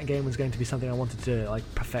playing it that game was going to be something I wanted to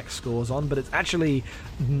perfect scores on, but it's actually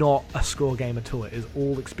not a score game at all. It is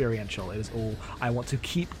all experiential. It is all I want to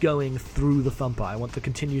keep going through the Thumper. I want to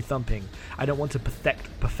continue thumping. I don't want to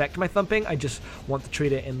perfect my thumping. I just want to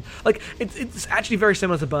treat it in it's actually very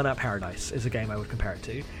similar to Burnout Paradise is a game I would compare it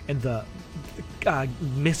to. And the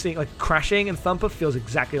missing crashing in Thumper feels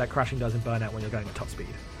exactly like crashing does in Burnout when you're going at top speed.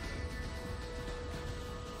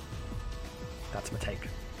 That's my take.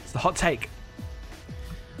 The hot take.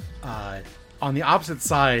 On the opposite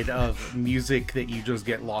side of music that you just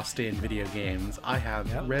get lost in video games, I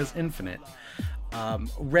have Rez Infinite.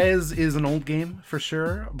 Rez is an old game for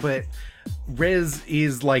sure, but Rez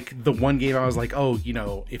is the one game I was like, oh,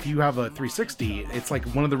 if you have a 360, it's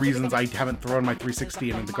one of the reasons I haven't thrown my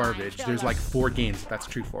 360 into the garbage. There's 4 games that's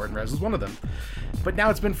true for, and Rez is one of them. But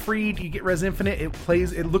now it's been freed. You get Rez Infinite.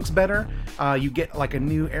 It looks better. You get a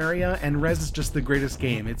new area, and Rez is just the greatest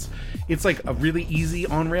game. It's a really easy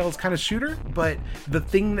on rails kind of shooter, but the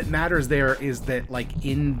thing that matters there is that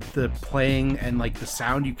in the playing and the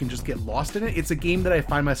sound, you can just get lost in it. It's a game that I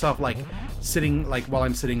find myself sitting while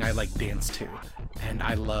I'm sitting, I dance to, and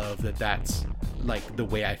I love that that's the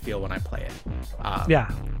way I feel when I play it.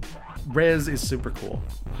 Rez is super cool.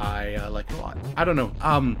 I like it a lot. I don't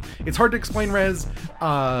know. It's hard to explain Rez.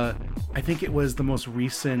 I think it was the most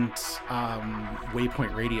recent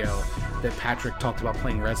Waypoint Radio that Patrick talked about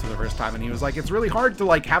playing Rez for the first time, and he was like, it's really hard to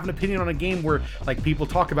have an opinion on a game where people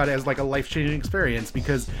talk about it as a life-changing experience,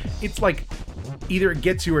 because it's either it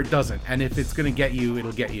gets you or it doesn't, and if it's gonna get you,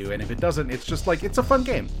 it'll get you, and if it doesn't, it's just it's a fun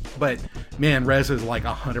game. But man, Rez is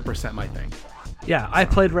 100% my thing. Yeah, I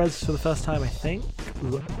played Rez for the first time, I think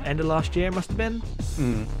end of last year must have been,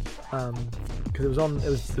 because it was on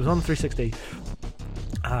 360,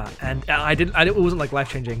 and it wasn't life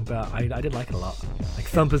changing, but I did like it a lot.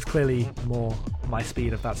 Thumper's clearly more my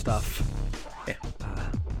speed of that stuff. Yeah.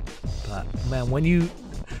 But man, when you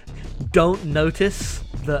don't notice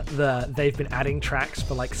that they've been adding tracks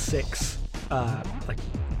for 6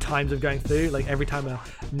 times of going through, every time a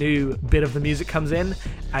new bit of the music comes in,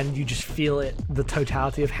 and you just feel it, the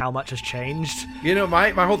totality of how much has changed.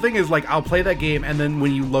 My whole thing is I'll play that game, and then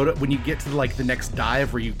when you load it, when you get to the next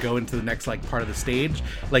dive where you go into the next part of the stage,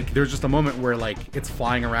 there's just a moment where it's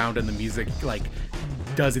flying around and the music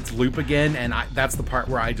does its loop again, and that's the part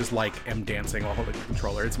where I just am dancing while holding the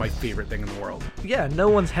controller. It's my favorite thing in the world. Yeah, no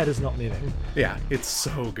one's head is not moving. Yeah, it's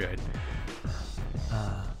so good.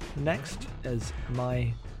 Next is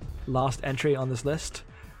my last entry on this list.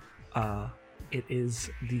 It is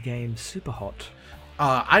the game Superhot.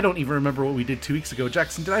 I don't even remember what we did 2 weeks ago.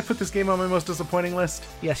 Jackson, did I put this game on my most disappointing list?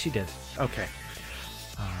 Yes, you did. Okay.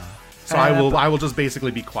 So I will just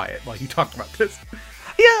basically be quiet while you talk about this.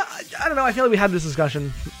 Yeah, I don't know. I feel like we had this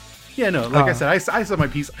discussion. Yeah, no. I said, I said my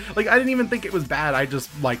piece. I didn't even think it was bad. I just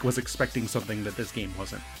was expecting something that this game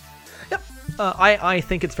wasn't. Yep. I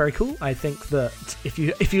think it's very cool. I think that if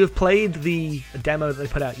you have played the demo that they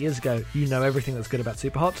put out years ago, you know everything that's good about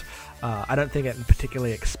Superhot. I don't think it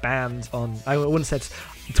particularly expands on. I wouldn't say it's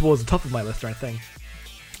towards the top of my list or anything.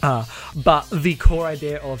 But the core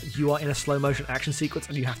idea of you are in a slow motion action sequence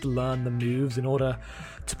and you have to learn the moves in order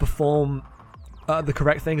to perform the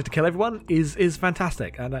correct things to kill everyone is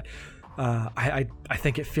fantastic, and I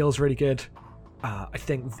think it feels really good. I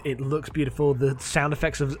think it looks beautiful. The sound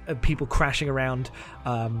effects of people crashing around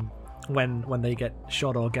when they get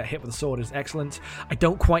shot or get hit with a sword is excellent. I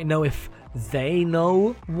don't quite know if they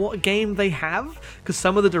know what game they have, because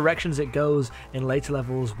some of the directions it goes in later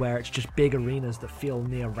levels where it's just big arenas that feel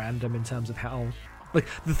near random in terms of how, like,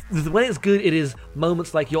 when it's good, it is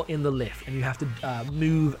moments like you're in the lift and you have to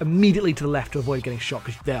move immediately to the left to avoid getting shot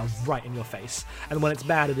because they're right in your face. And when it's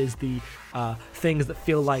bad, it is the things that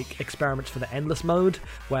feel like experiments for the endless mode,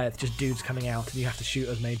 where it's just dudes coming out and you have to shoot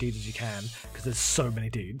as many dudes as you can because there's so many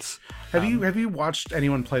dudes. Have you watched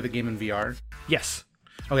anyone play the game in VR? Yes.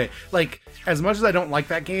 Okay, like, as much as I don't like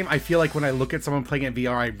that game, I feel like when I look at someone playing it in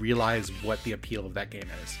VR, I realize what the appeal of that game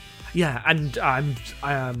is. Yeah, and I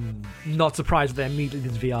am not surprised that they immediately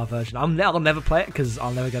did the VR version. I'll never play it because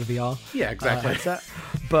I'll never get a VR. Yeah, exactly. Headset.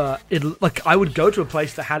 But I would go to a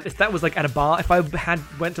place that had, if that was like at a bar, if I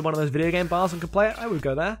went to one of those video game bars and could play it, I would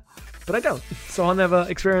go there. But I don't, so I'll never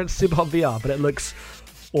experience Super Hot VR. But it looks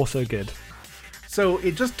also good. So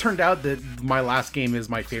it just turned out that my last game is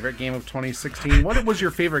my favorite game of 2016. What was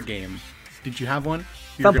your favorite game? Did you have one?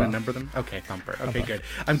 You were going to number them? Okay, Thumper. Okay, Thumper. Good.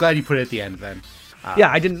 I'm glad you put it at the end then.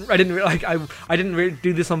 Yeah, I didn't really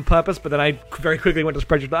do this on purpose, but then I very quickly went to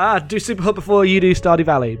spreadsheet. Do Super Hot before you do Stardew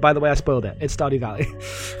Valley. By the way, I spoiled it. It's Stardew Valley.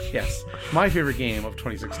 Yes, my favorite game of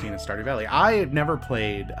 2016 is Stardew Valley. I had never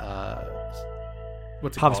played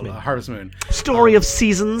what's it Harvest called? Moon. Harvest Moon. Story of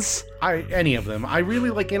Seasons. Any of them. I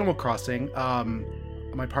really like Animal Crossing.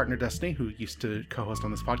 My partner Destiny, who used to co-host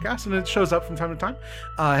on this podcast, and it shows up from time to time,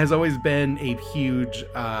 has always been a huge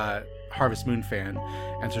Harvest Moon fan,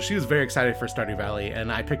 and so she was very excited for Stardew Valley,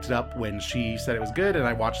 and I picked it up when she said it was good, and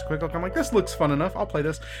I watched the quick look. I'm like, this looks fun enough, I'll play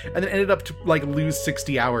this, and then ended up to like lose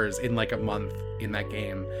 60 hours in like a month in that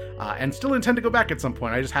game, and still intend to go back at some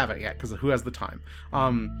point. I just haven't yet because who has the time.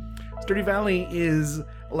 Stardew Valley is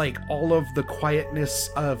like all of the quietness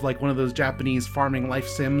of like one of those Japanese farming life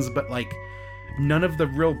sims, but like none of the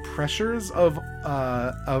real pressures of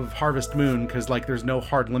Harvest Moon, because like there's no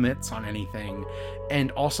hard limits on anything, and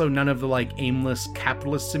also none of the like aimless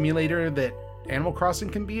capitalist simulator that Animal Crossing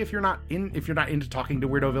can be if you're not into talking to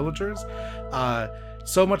weirdo villagers.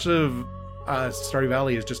 So much of Stardew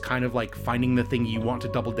Valley is just kind of like finding the thing you want to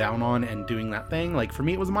double down on and doing that thing. Like for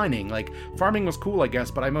me, it was mining. Like farming was cool, I guess,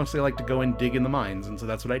 but I mostly like to go and dig in the mines, and so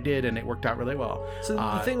that's what I did, and it worked out really well. So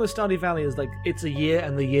the thing with Stardew Valley is like it's a year,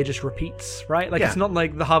 and the year just repeats, right? Like yeah. It's not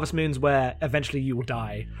like the Harvest Moons where eventually you will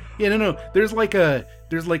die. Yeah, no. There's like a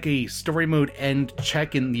story mode end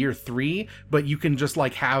check in year 3, but you can just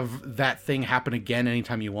like have that thing happen again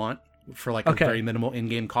anytime you want, for like a very minimal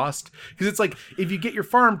in-game cost, because it's like if you get your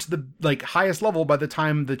farm to the like highest level by the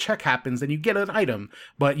time the check happens, then you get an item,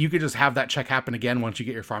 but you could just have that check happen again once you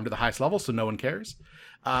get your farm to the highest level, so no one cares.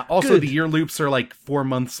 Also, the year loops are like 4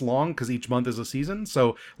 months long because each month is a season,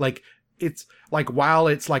 so like it's like while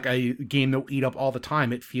it's like a game that will eat up all the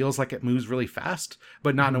time, it feels like it moves really fast,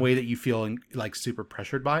 but not in a way that you feel like super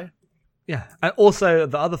pressured by. Yeah, and also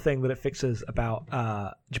the other thing that it fixes about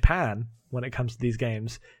Japan when it comes to these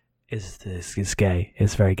games is this is gay.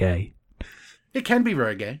 It's very gay. It can be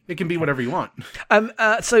very gay. It can be whatever you want.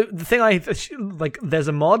 So the thing there's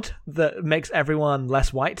a mod that makes everyone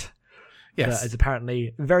less white. Yes, that is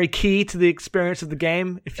apparently very key to the experience of the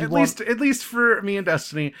game. If you at least for me and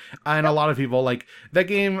Destiny and a lot of people, like that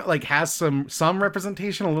game like has some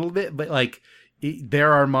representation a little bit, but like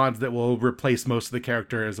there are mods that will replace most of the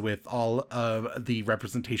characters with all of the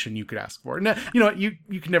representation you could ask for. No, you know what? You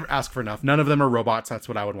can never ask for enough. None of them are robots. That's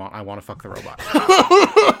what I would want. I want to fuck the robot.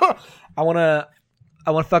 I want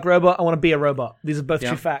to fuck robot. I want to be a robot. These are both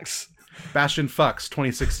true facts. Bastion fucks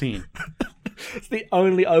 2016. It's the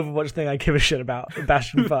only Overwatch thing I give a shit about.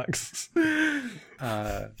 Bastion fucks.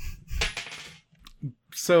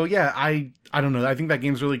 So yeah, I don't know. I think that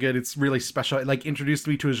game's really good. It's really special. It like introduced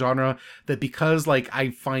me to a genre that, because like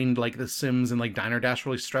I find like The Sims and like Diner Dash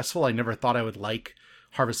really stressful, I never thought I would like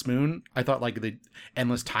Harvest Moon. I thought like the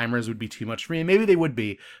endless timers would be too much for me. Maybe they would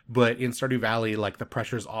be, but in Stardew Valley, like the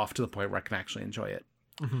pressure's off to the point where I can actually enjoy it.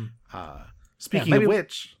 Mm-hmm. Speaking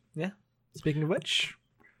of which,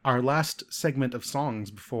 our last segment of songs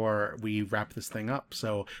before we wrap this thing up.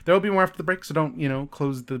 So there will be more after the break, so don't,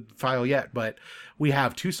 close the file yet. But we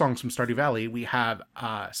have 2 songs from Stardew Valley. We have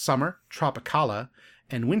Summer, Tropicala,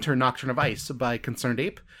 and Winter, Nocturne of Ice by Concerned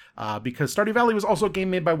Ape. Because Stardew Valley was also a game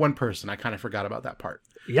made by one person. I kind of forgot about that part.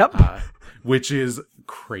 Yep. Which is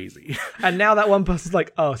crazy. And now that one person's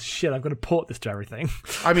like, oh shit, I've got to port this to everything.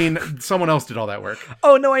 I mean, someone else did all that work.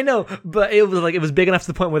 Oh no, I know, but it was big enough to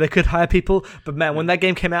the point where they could hire people. But man, when that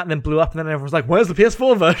game came out and then blew up, and then everyone was like, "Where's the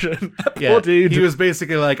PS4 version?" Poor dude. He was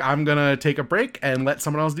basically like, "I'm gonna take a break and let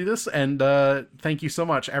someone else do this." And thank you so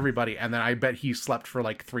much, everybody. And then I bet he slept for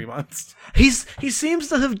like 3 months. He seems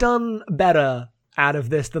to have done better out of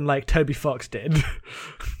this than like Toby Fox did.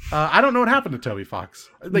 I don't know what happened to Toby Fox.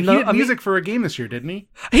 Like he did music for a game this year, didn't he?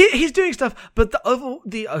 He's doing stuff, but the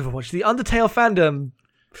Overwatch, the Undertale fandom,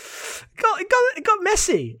 it got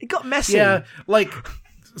messy. It got messy. Yeah, like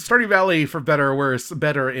Stardew Valley, for better or worse,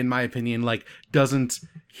 better in my opinion, like doesn't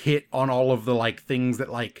hit on all of the like things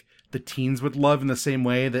that like the teens would love in the same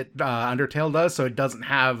way that Undertale does. So it doesn't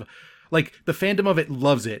have like the fandom of it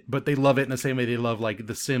loves it, but they love it in the same way they love like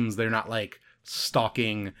The Sims. They're not like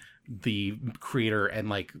stalking the creator and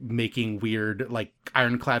like making weird like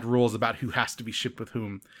ironclad rules about who has to be shipped with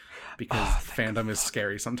whom, because fandom is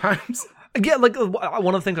scary sometimes. Yeah, like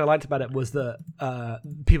one of the things I liked about it was that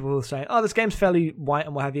people were saying, "Oh, this game's fairly white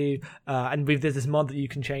and what have you," and there's this mod that you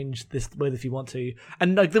can change this with if you want to.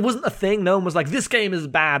 And like, there wasn't a thing. No one was like, "This game is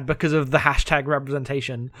bad because of the hashtag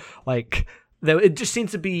representation." Like, it just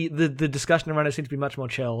seems to be the discussion around it seems to be much more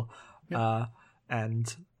chill,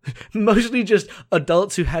 and mostly just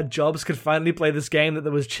adults who had jobs could finally play this game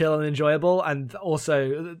that was chill and enjoyable, and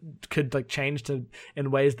also could like change to in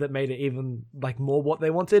ways that made it even like more what they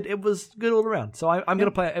wanted. It was good all around. So I'm gonna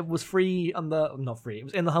play it. It was free on the not free. It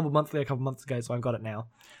was in the Humble Monthly a couple months ago, so I've got it now.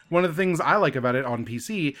 One of the things I like about it on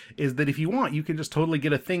PC is that if you want, you can just totally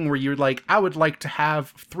get a thing where you're like, I would like to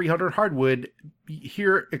have 300 hardwood.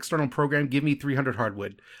 Here, external program, give me 300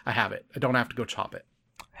 hardwood. I have it. I don't have to go chop it.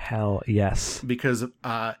 Hell yes. Because this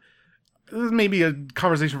is maybe a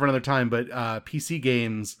conversation for another time, but PC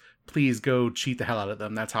games, please go cheat the hell out of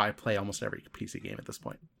them. That's how I play almost every PC game at this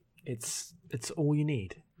point. It's all you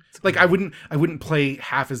need. Like I wouldn't play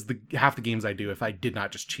half the games I do if I did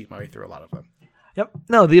not just cheat my way through a lot of them. Yep.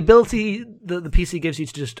 No, the ability that the PC gives you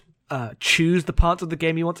to just choose the parts of the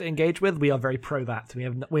game you want to engage with, we are very pro that.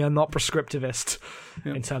 We are not prescriptivist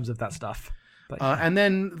in terms of that stuff. But, and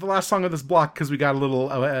then the last song of this block, because we got a little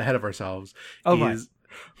ahead of ourselves, is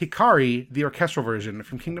Hikari, the orchestral version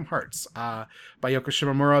from Kingdom Hearts, by Yoko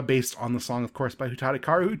Shimomura, based on the song, of course, by Utada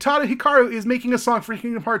Hikaru. Utada Hikaru is making a song for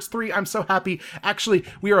Kingdom Hearts 3. I'm so happy. Actually,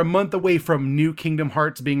 we are a month away from new Kingdom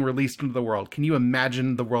Hearts being released into the world. Can you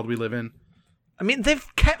imagine the world we live in? I mean,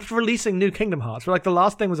 they've kept releasing new Kingdom Hearts. Like, the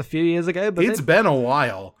last thing was a few years ago, but it's been a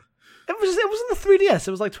while. It was in the 3DS.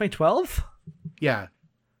 It was like 2012. Yeah.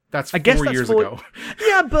 That's 4 years ago.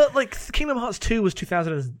 Yeah, but like Kingdom Hearts 2 was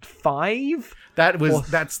 2005.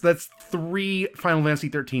 That's 3 Final Fantasy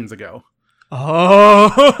 13s ago. Oh,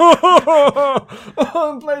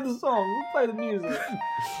 play the song, play the music.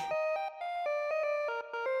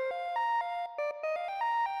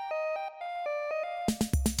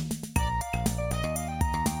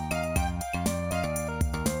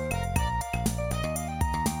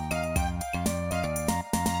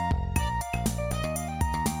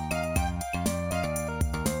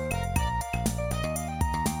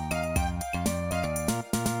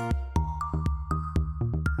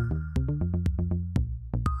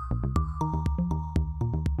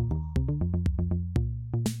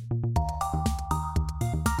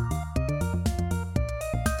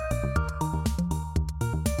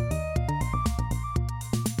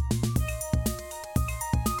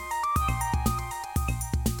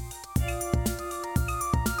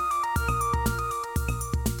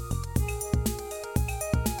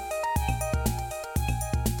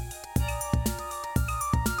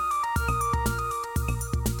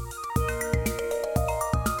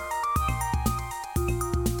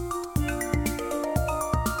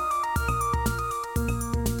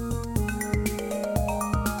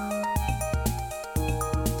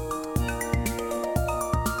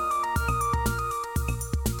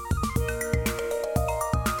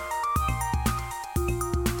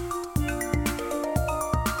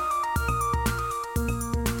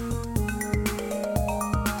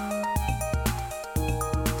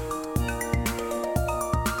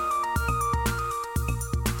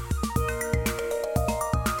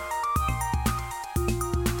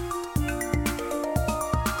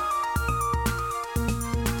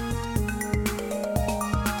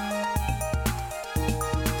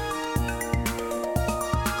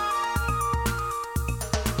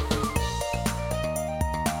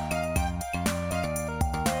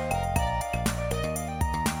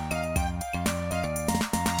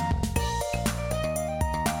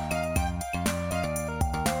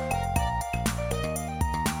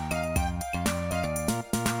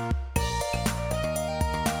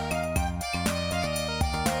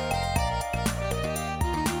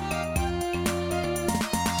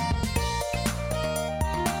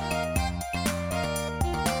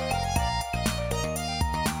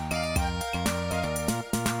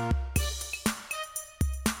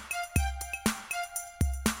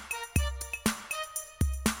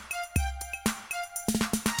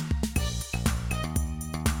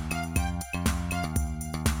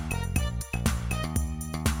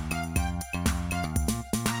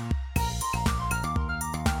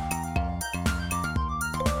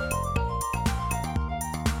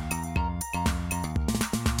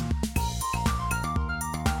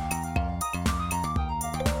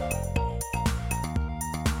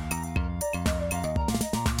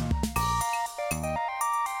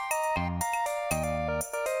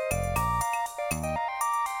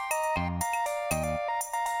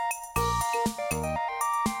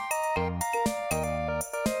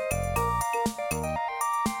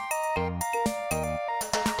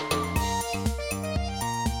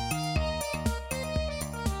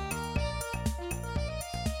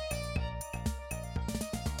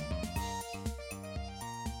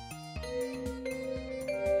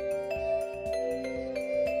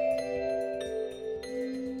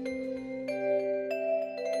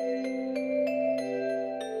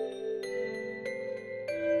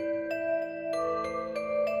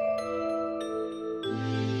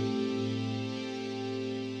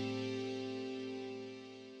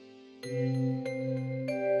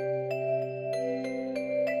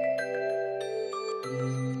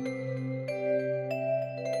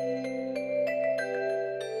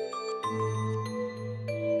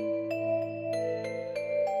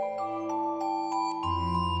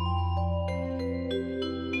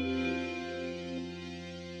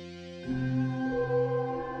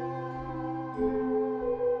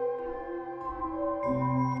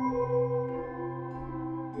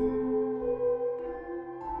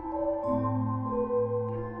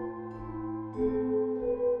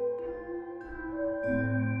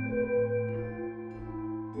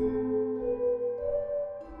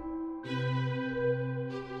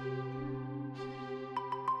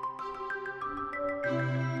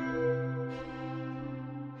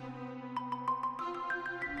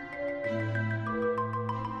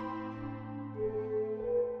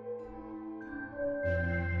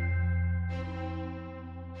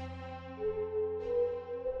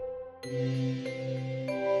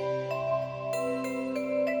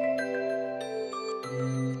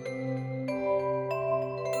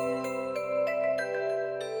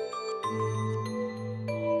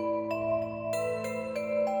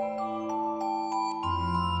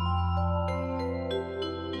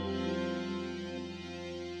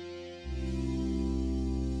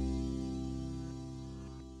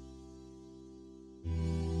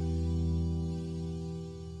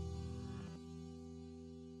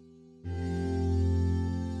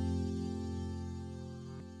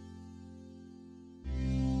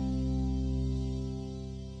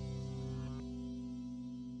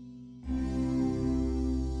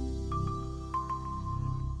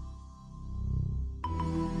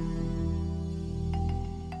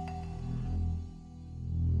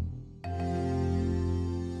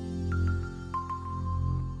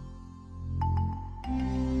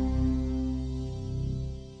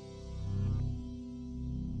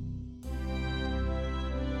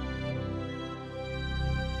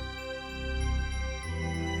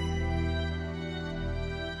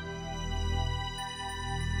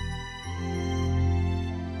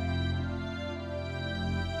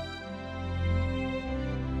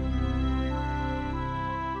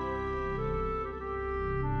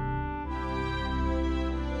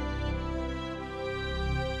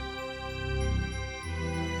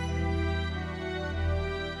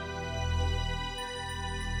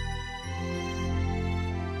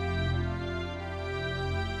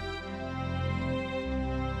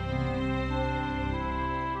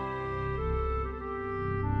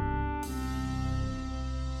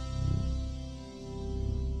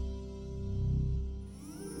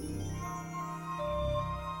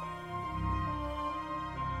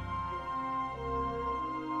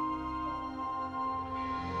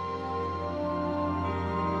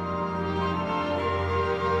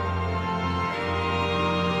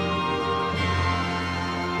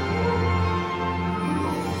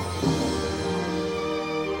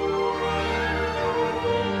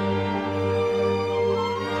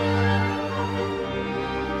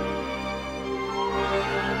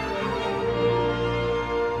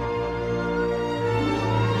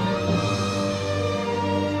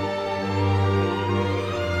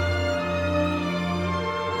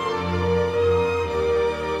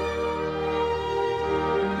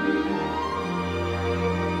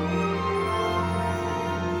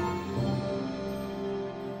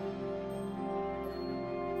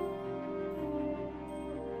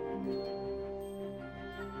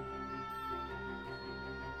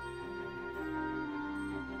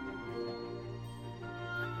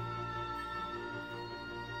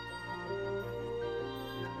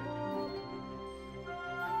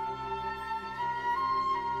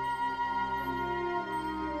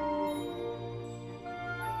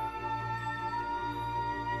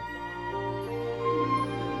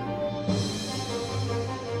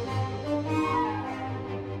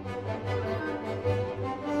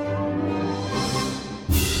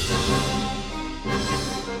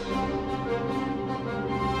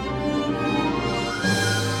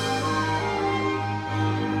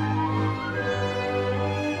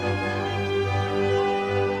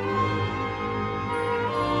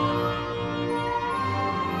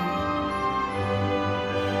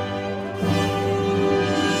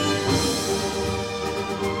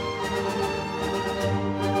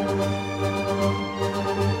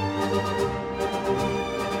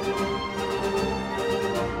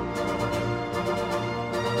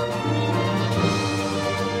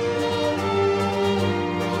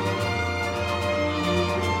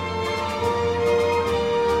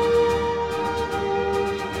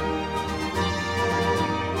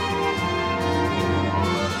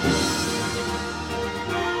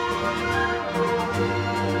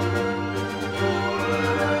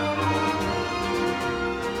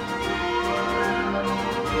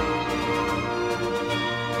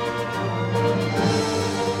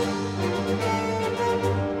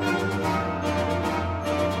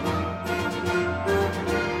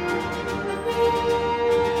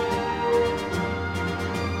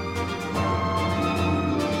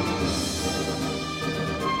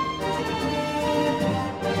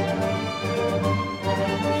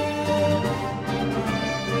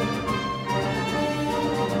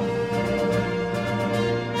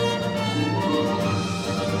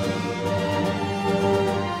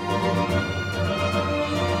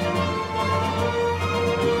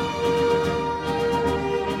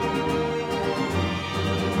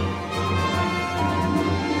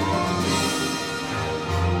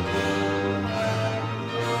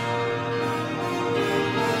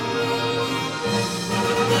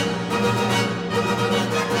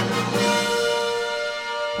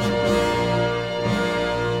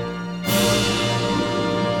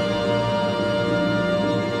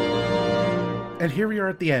 And here we are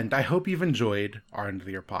at the end. I hope you've enjoyed our End of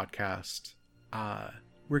the Year podcast.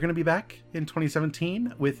 We're going to be back in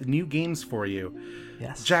 2017 with new games for you.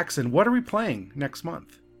 Yes. Jackson, what are we playing next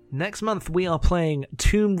month? Next month, we are playing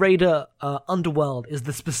Tomb Raider Underworld is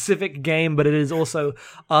the specific game, but it is also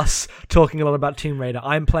us talking a lot about Tomb Raider.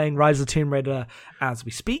 I'm playing Rise of Tomb Raider as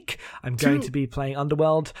we speak. I'm going to be playing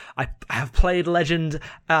Underworld. I have played Legend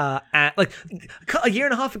like a year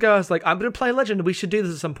and a half ago. I was like, I'm going to play Legend. We should do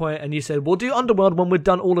this at some point. And you said, we'll do Underworld when we've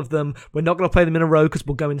done all of them. We're not going to play them in a row because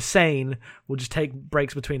we'll go insane. We'll just take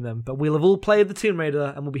breaks between them. But we'll have all played the Tomb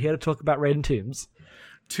Raider, and we'll be here to talk about Raiden Tombs.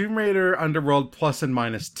 Tomb Raider Underworld plus and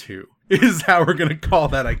minus 2 is how we're going to call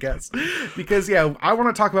that, I guess. Because, yeah, I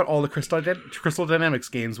want to talk about all the Crystal Dynamics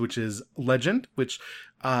games, which is Legend, which,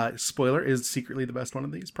 spoiler, is secretly the best one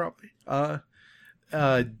of these, probably.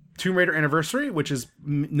 Tomb Raider Anniversary, which is,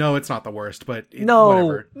 no, it's not the worst, but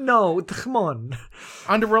whatever. No, come on.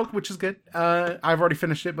 Underworld, which is good. I've already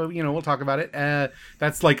finished it, but, we'll talk about it.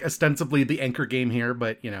 That's, like, ostensibly the anchor game here,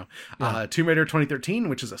 but, Tomb Raider 2013,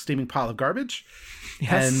 which is a steaming pile of garbage.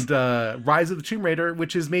 Yes. And Rise of the Tomb Raider,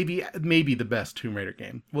 which is maybe the best Tomb Raider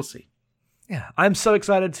game. We'll see. Yeah, I'm so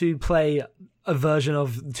excited to play a version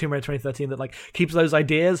of Tomb Raider 2013 that like keeps those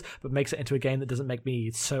ideas but makes it into a game that doesn't make me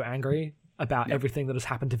so angry about everything that has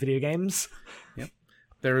happened to video games. Yep.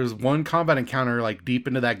 There is one combat encounter like deep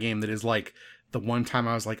into that game that is like the one time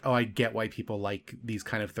I was like, oh, I get why people like these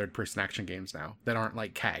kind of third-person action games now that aren't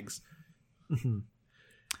like CAGs. Mm-hmm.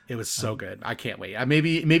 It was so good. I can't wait.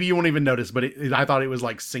 Maybe you won't even notice, but I thought it was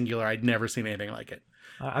like singular. I'd never seen anything like it.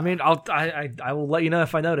 I mean, I will let you know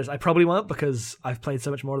if I notice. I probably won't because I've played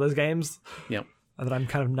so much more of those games. Yep. That I'm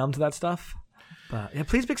kind of numb to that stuff. But yeah,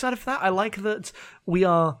 please be excited for that. I like that we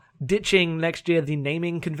are ditching next year the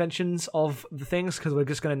naming conventions of the things because we're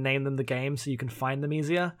just going to name them the game so you can find them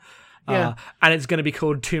easier. Yeah. And it's going to be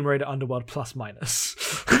called Tomb Raider Underworld plus minus.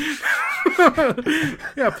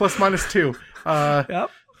 Yeah, plus minus 2. Yep.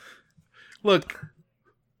 Look,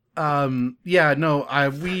 it's one of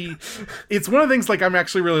the things like I'm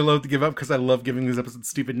actually really loath to give up because I love giving these episodes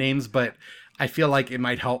stupid names, but I feel like it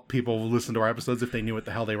might help people listen to our episodes if they knew what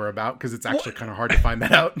the hell they were about because it's actually kind of hard to find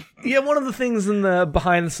that out. Yeah, one of the things in the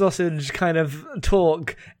behind the sausage kind of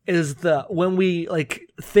talk is that when we like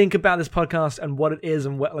think about this podcast and what it is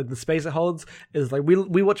and what like the space it holds is like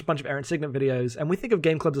we watch a bunch of Aaron Signet videos and we think of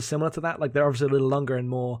game clubs as similar to that. Like they're obviously a little longer and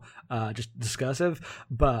more just discursive,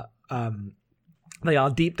 but they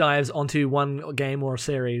are deep dives onto one game or a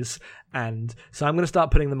series, and so I'm going to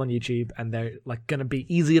start putting them on YouTube, and they're like going to be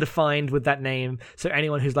easier to find with that name, so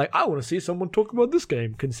anyone who's like, I want to see someone talk about this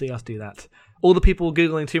game, can see us do that. All the people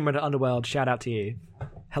Googling Tomb Raider Underworld, shout out to you.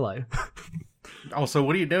 Hello. Also,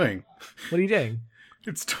 what are you doing? What are you doing?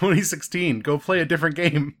 It's 2016. Go play a different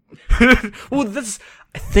game. Well,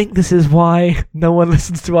 I think this is why no one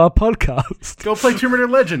listens to our podcast. Go play Tomb Raider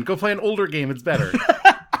Legend. Go play an older game. It's better.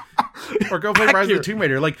 Or go play Rise of the Tomb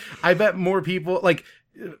Raider. Like, I bet more people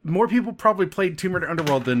probably played Tomb Raider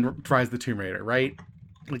Underworld than Rise of the Tomb Raider, right?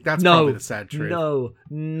 Like, that's probably the sad truth.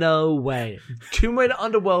 No way. Tomb Raider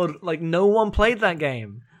Underworld, like, no one played that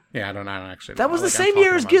game. Yeah, I don't actually know. That was the same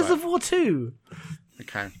year as Gears of War 2.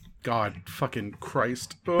 Okay. God, fucking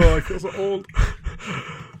Christ. Oh, I feel so old.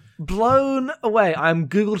 Blown away. I'm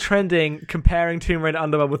Google trending comparing Tomb Raider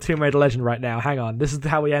Underworld with Tomb Raider Legend right now. Hang on. This is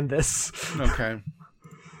how we end this. Okay.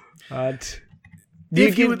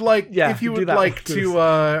 If you would like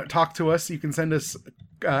to talk to us, you can send us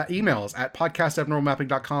emails at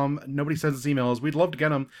podcast@abnormalmapping.com. Nobody sends us emails. We'd love to get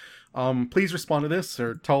them. Please respond to this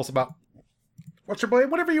or tell us about what you're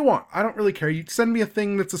playing, whatever you want. I don't really care. You send me a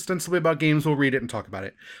thing that's ostensibly about games, we'll read it and talk about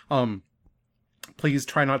it. Please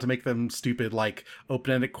try not to make them stupid, like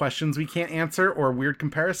open-ended questions we can't answer or weird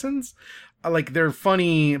comparisons. Like, they're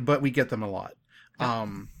funny, but we get them a lot.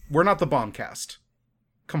 We're not the Bombcast.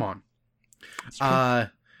 Come on.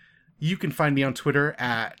 You can find me on Twitter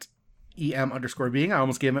at EM_being. I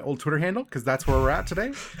almost gave my old Twitter handle because that's where we're at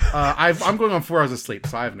today. I'm going on 4 hours of sleep,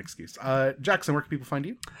 so I have an excuse. Jackson, where can people find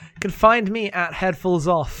you? You can find me at Headfuls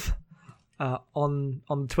Off on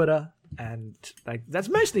Twitter, and like that's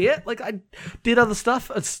mostly it. Like I did other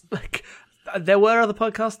stuff. It's like there were other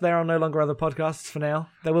podcasts. There are no longer other podcasts for now.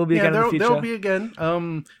 There will be again in the future. There will be again.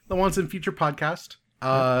 The ones in future podcast.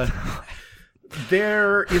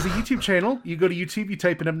 There is a YouTube channel. You go to YouTube, you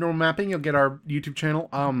type in Abnormal Mapping, you'll get our YouTube channel.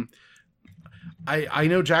 I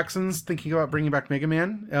know Jackson's thinking about bringing back Mega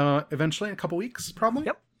Man eventually in a couple weeks, probably.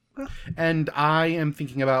 Yep. And I am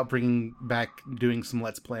thinking about bringing back doing some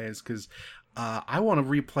Let's Plays because I want to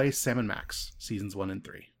replay Sam & Max seasons 1 and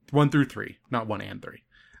 3. 1 through 3, not 1 and 3.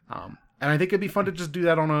 And I think it'd be fun to just do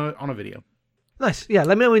that on a video. Nice. Yeah,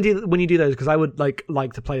 let me know when you do those because I would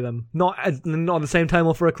like to play them. Not on the same time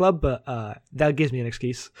or for a club, but that gives me an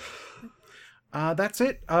excuse. That's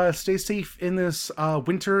it. Stay safe in this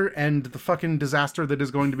winter and the fucking disaster that is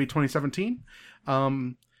going to be 2017.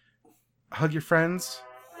 Hug your friends,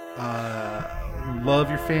 love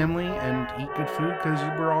your family, and eat good food because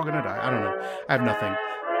we're all gonna die. I don't know. I have nothing.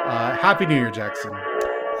 Happy New Year, Jackson.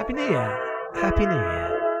 Happy New Year. Happy New Year.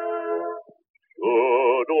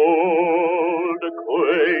 Should old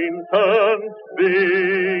acquaintance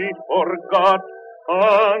be forgot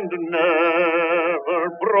and never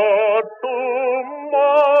brought to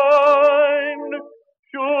mind?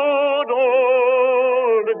 Should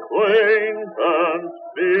old acquaintance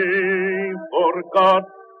be forgot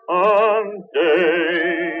and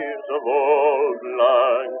days of old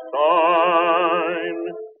lang syne?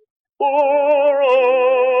 Poor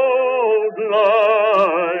old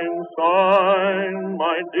lang syne,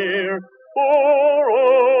 my dear, poor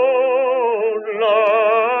old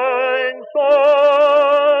lang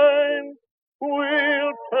syne.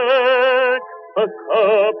 We'll take a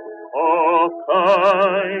cup of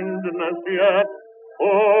kindness yet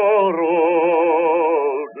for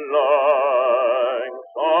old lang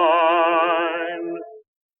syne.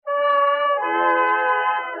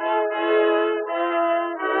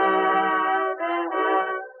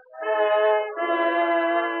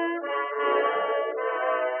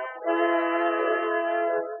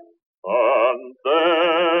 And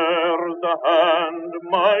there's a hand,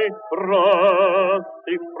 my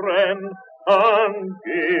trusty friend, and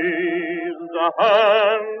he's a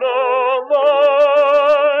hand of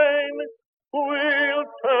thine. We'll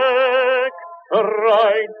take a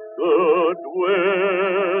right good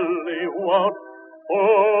willy wot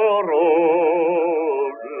for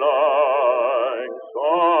old lang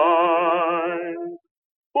syne.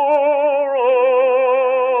 For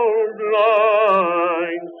old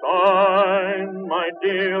lang syne, my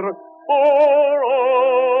dear, for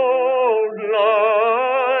old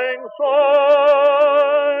lang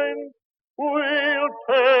syne. We'll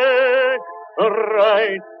take a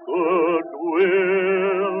right good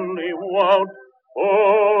willy wot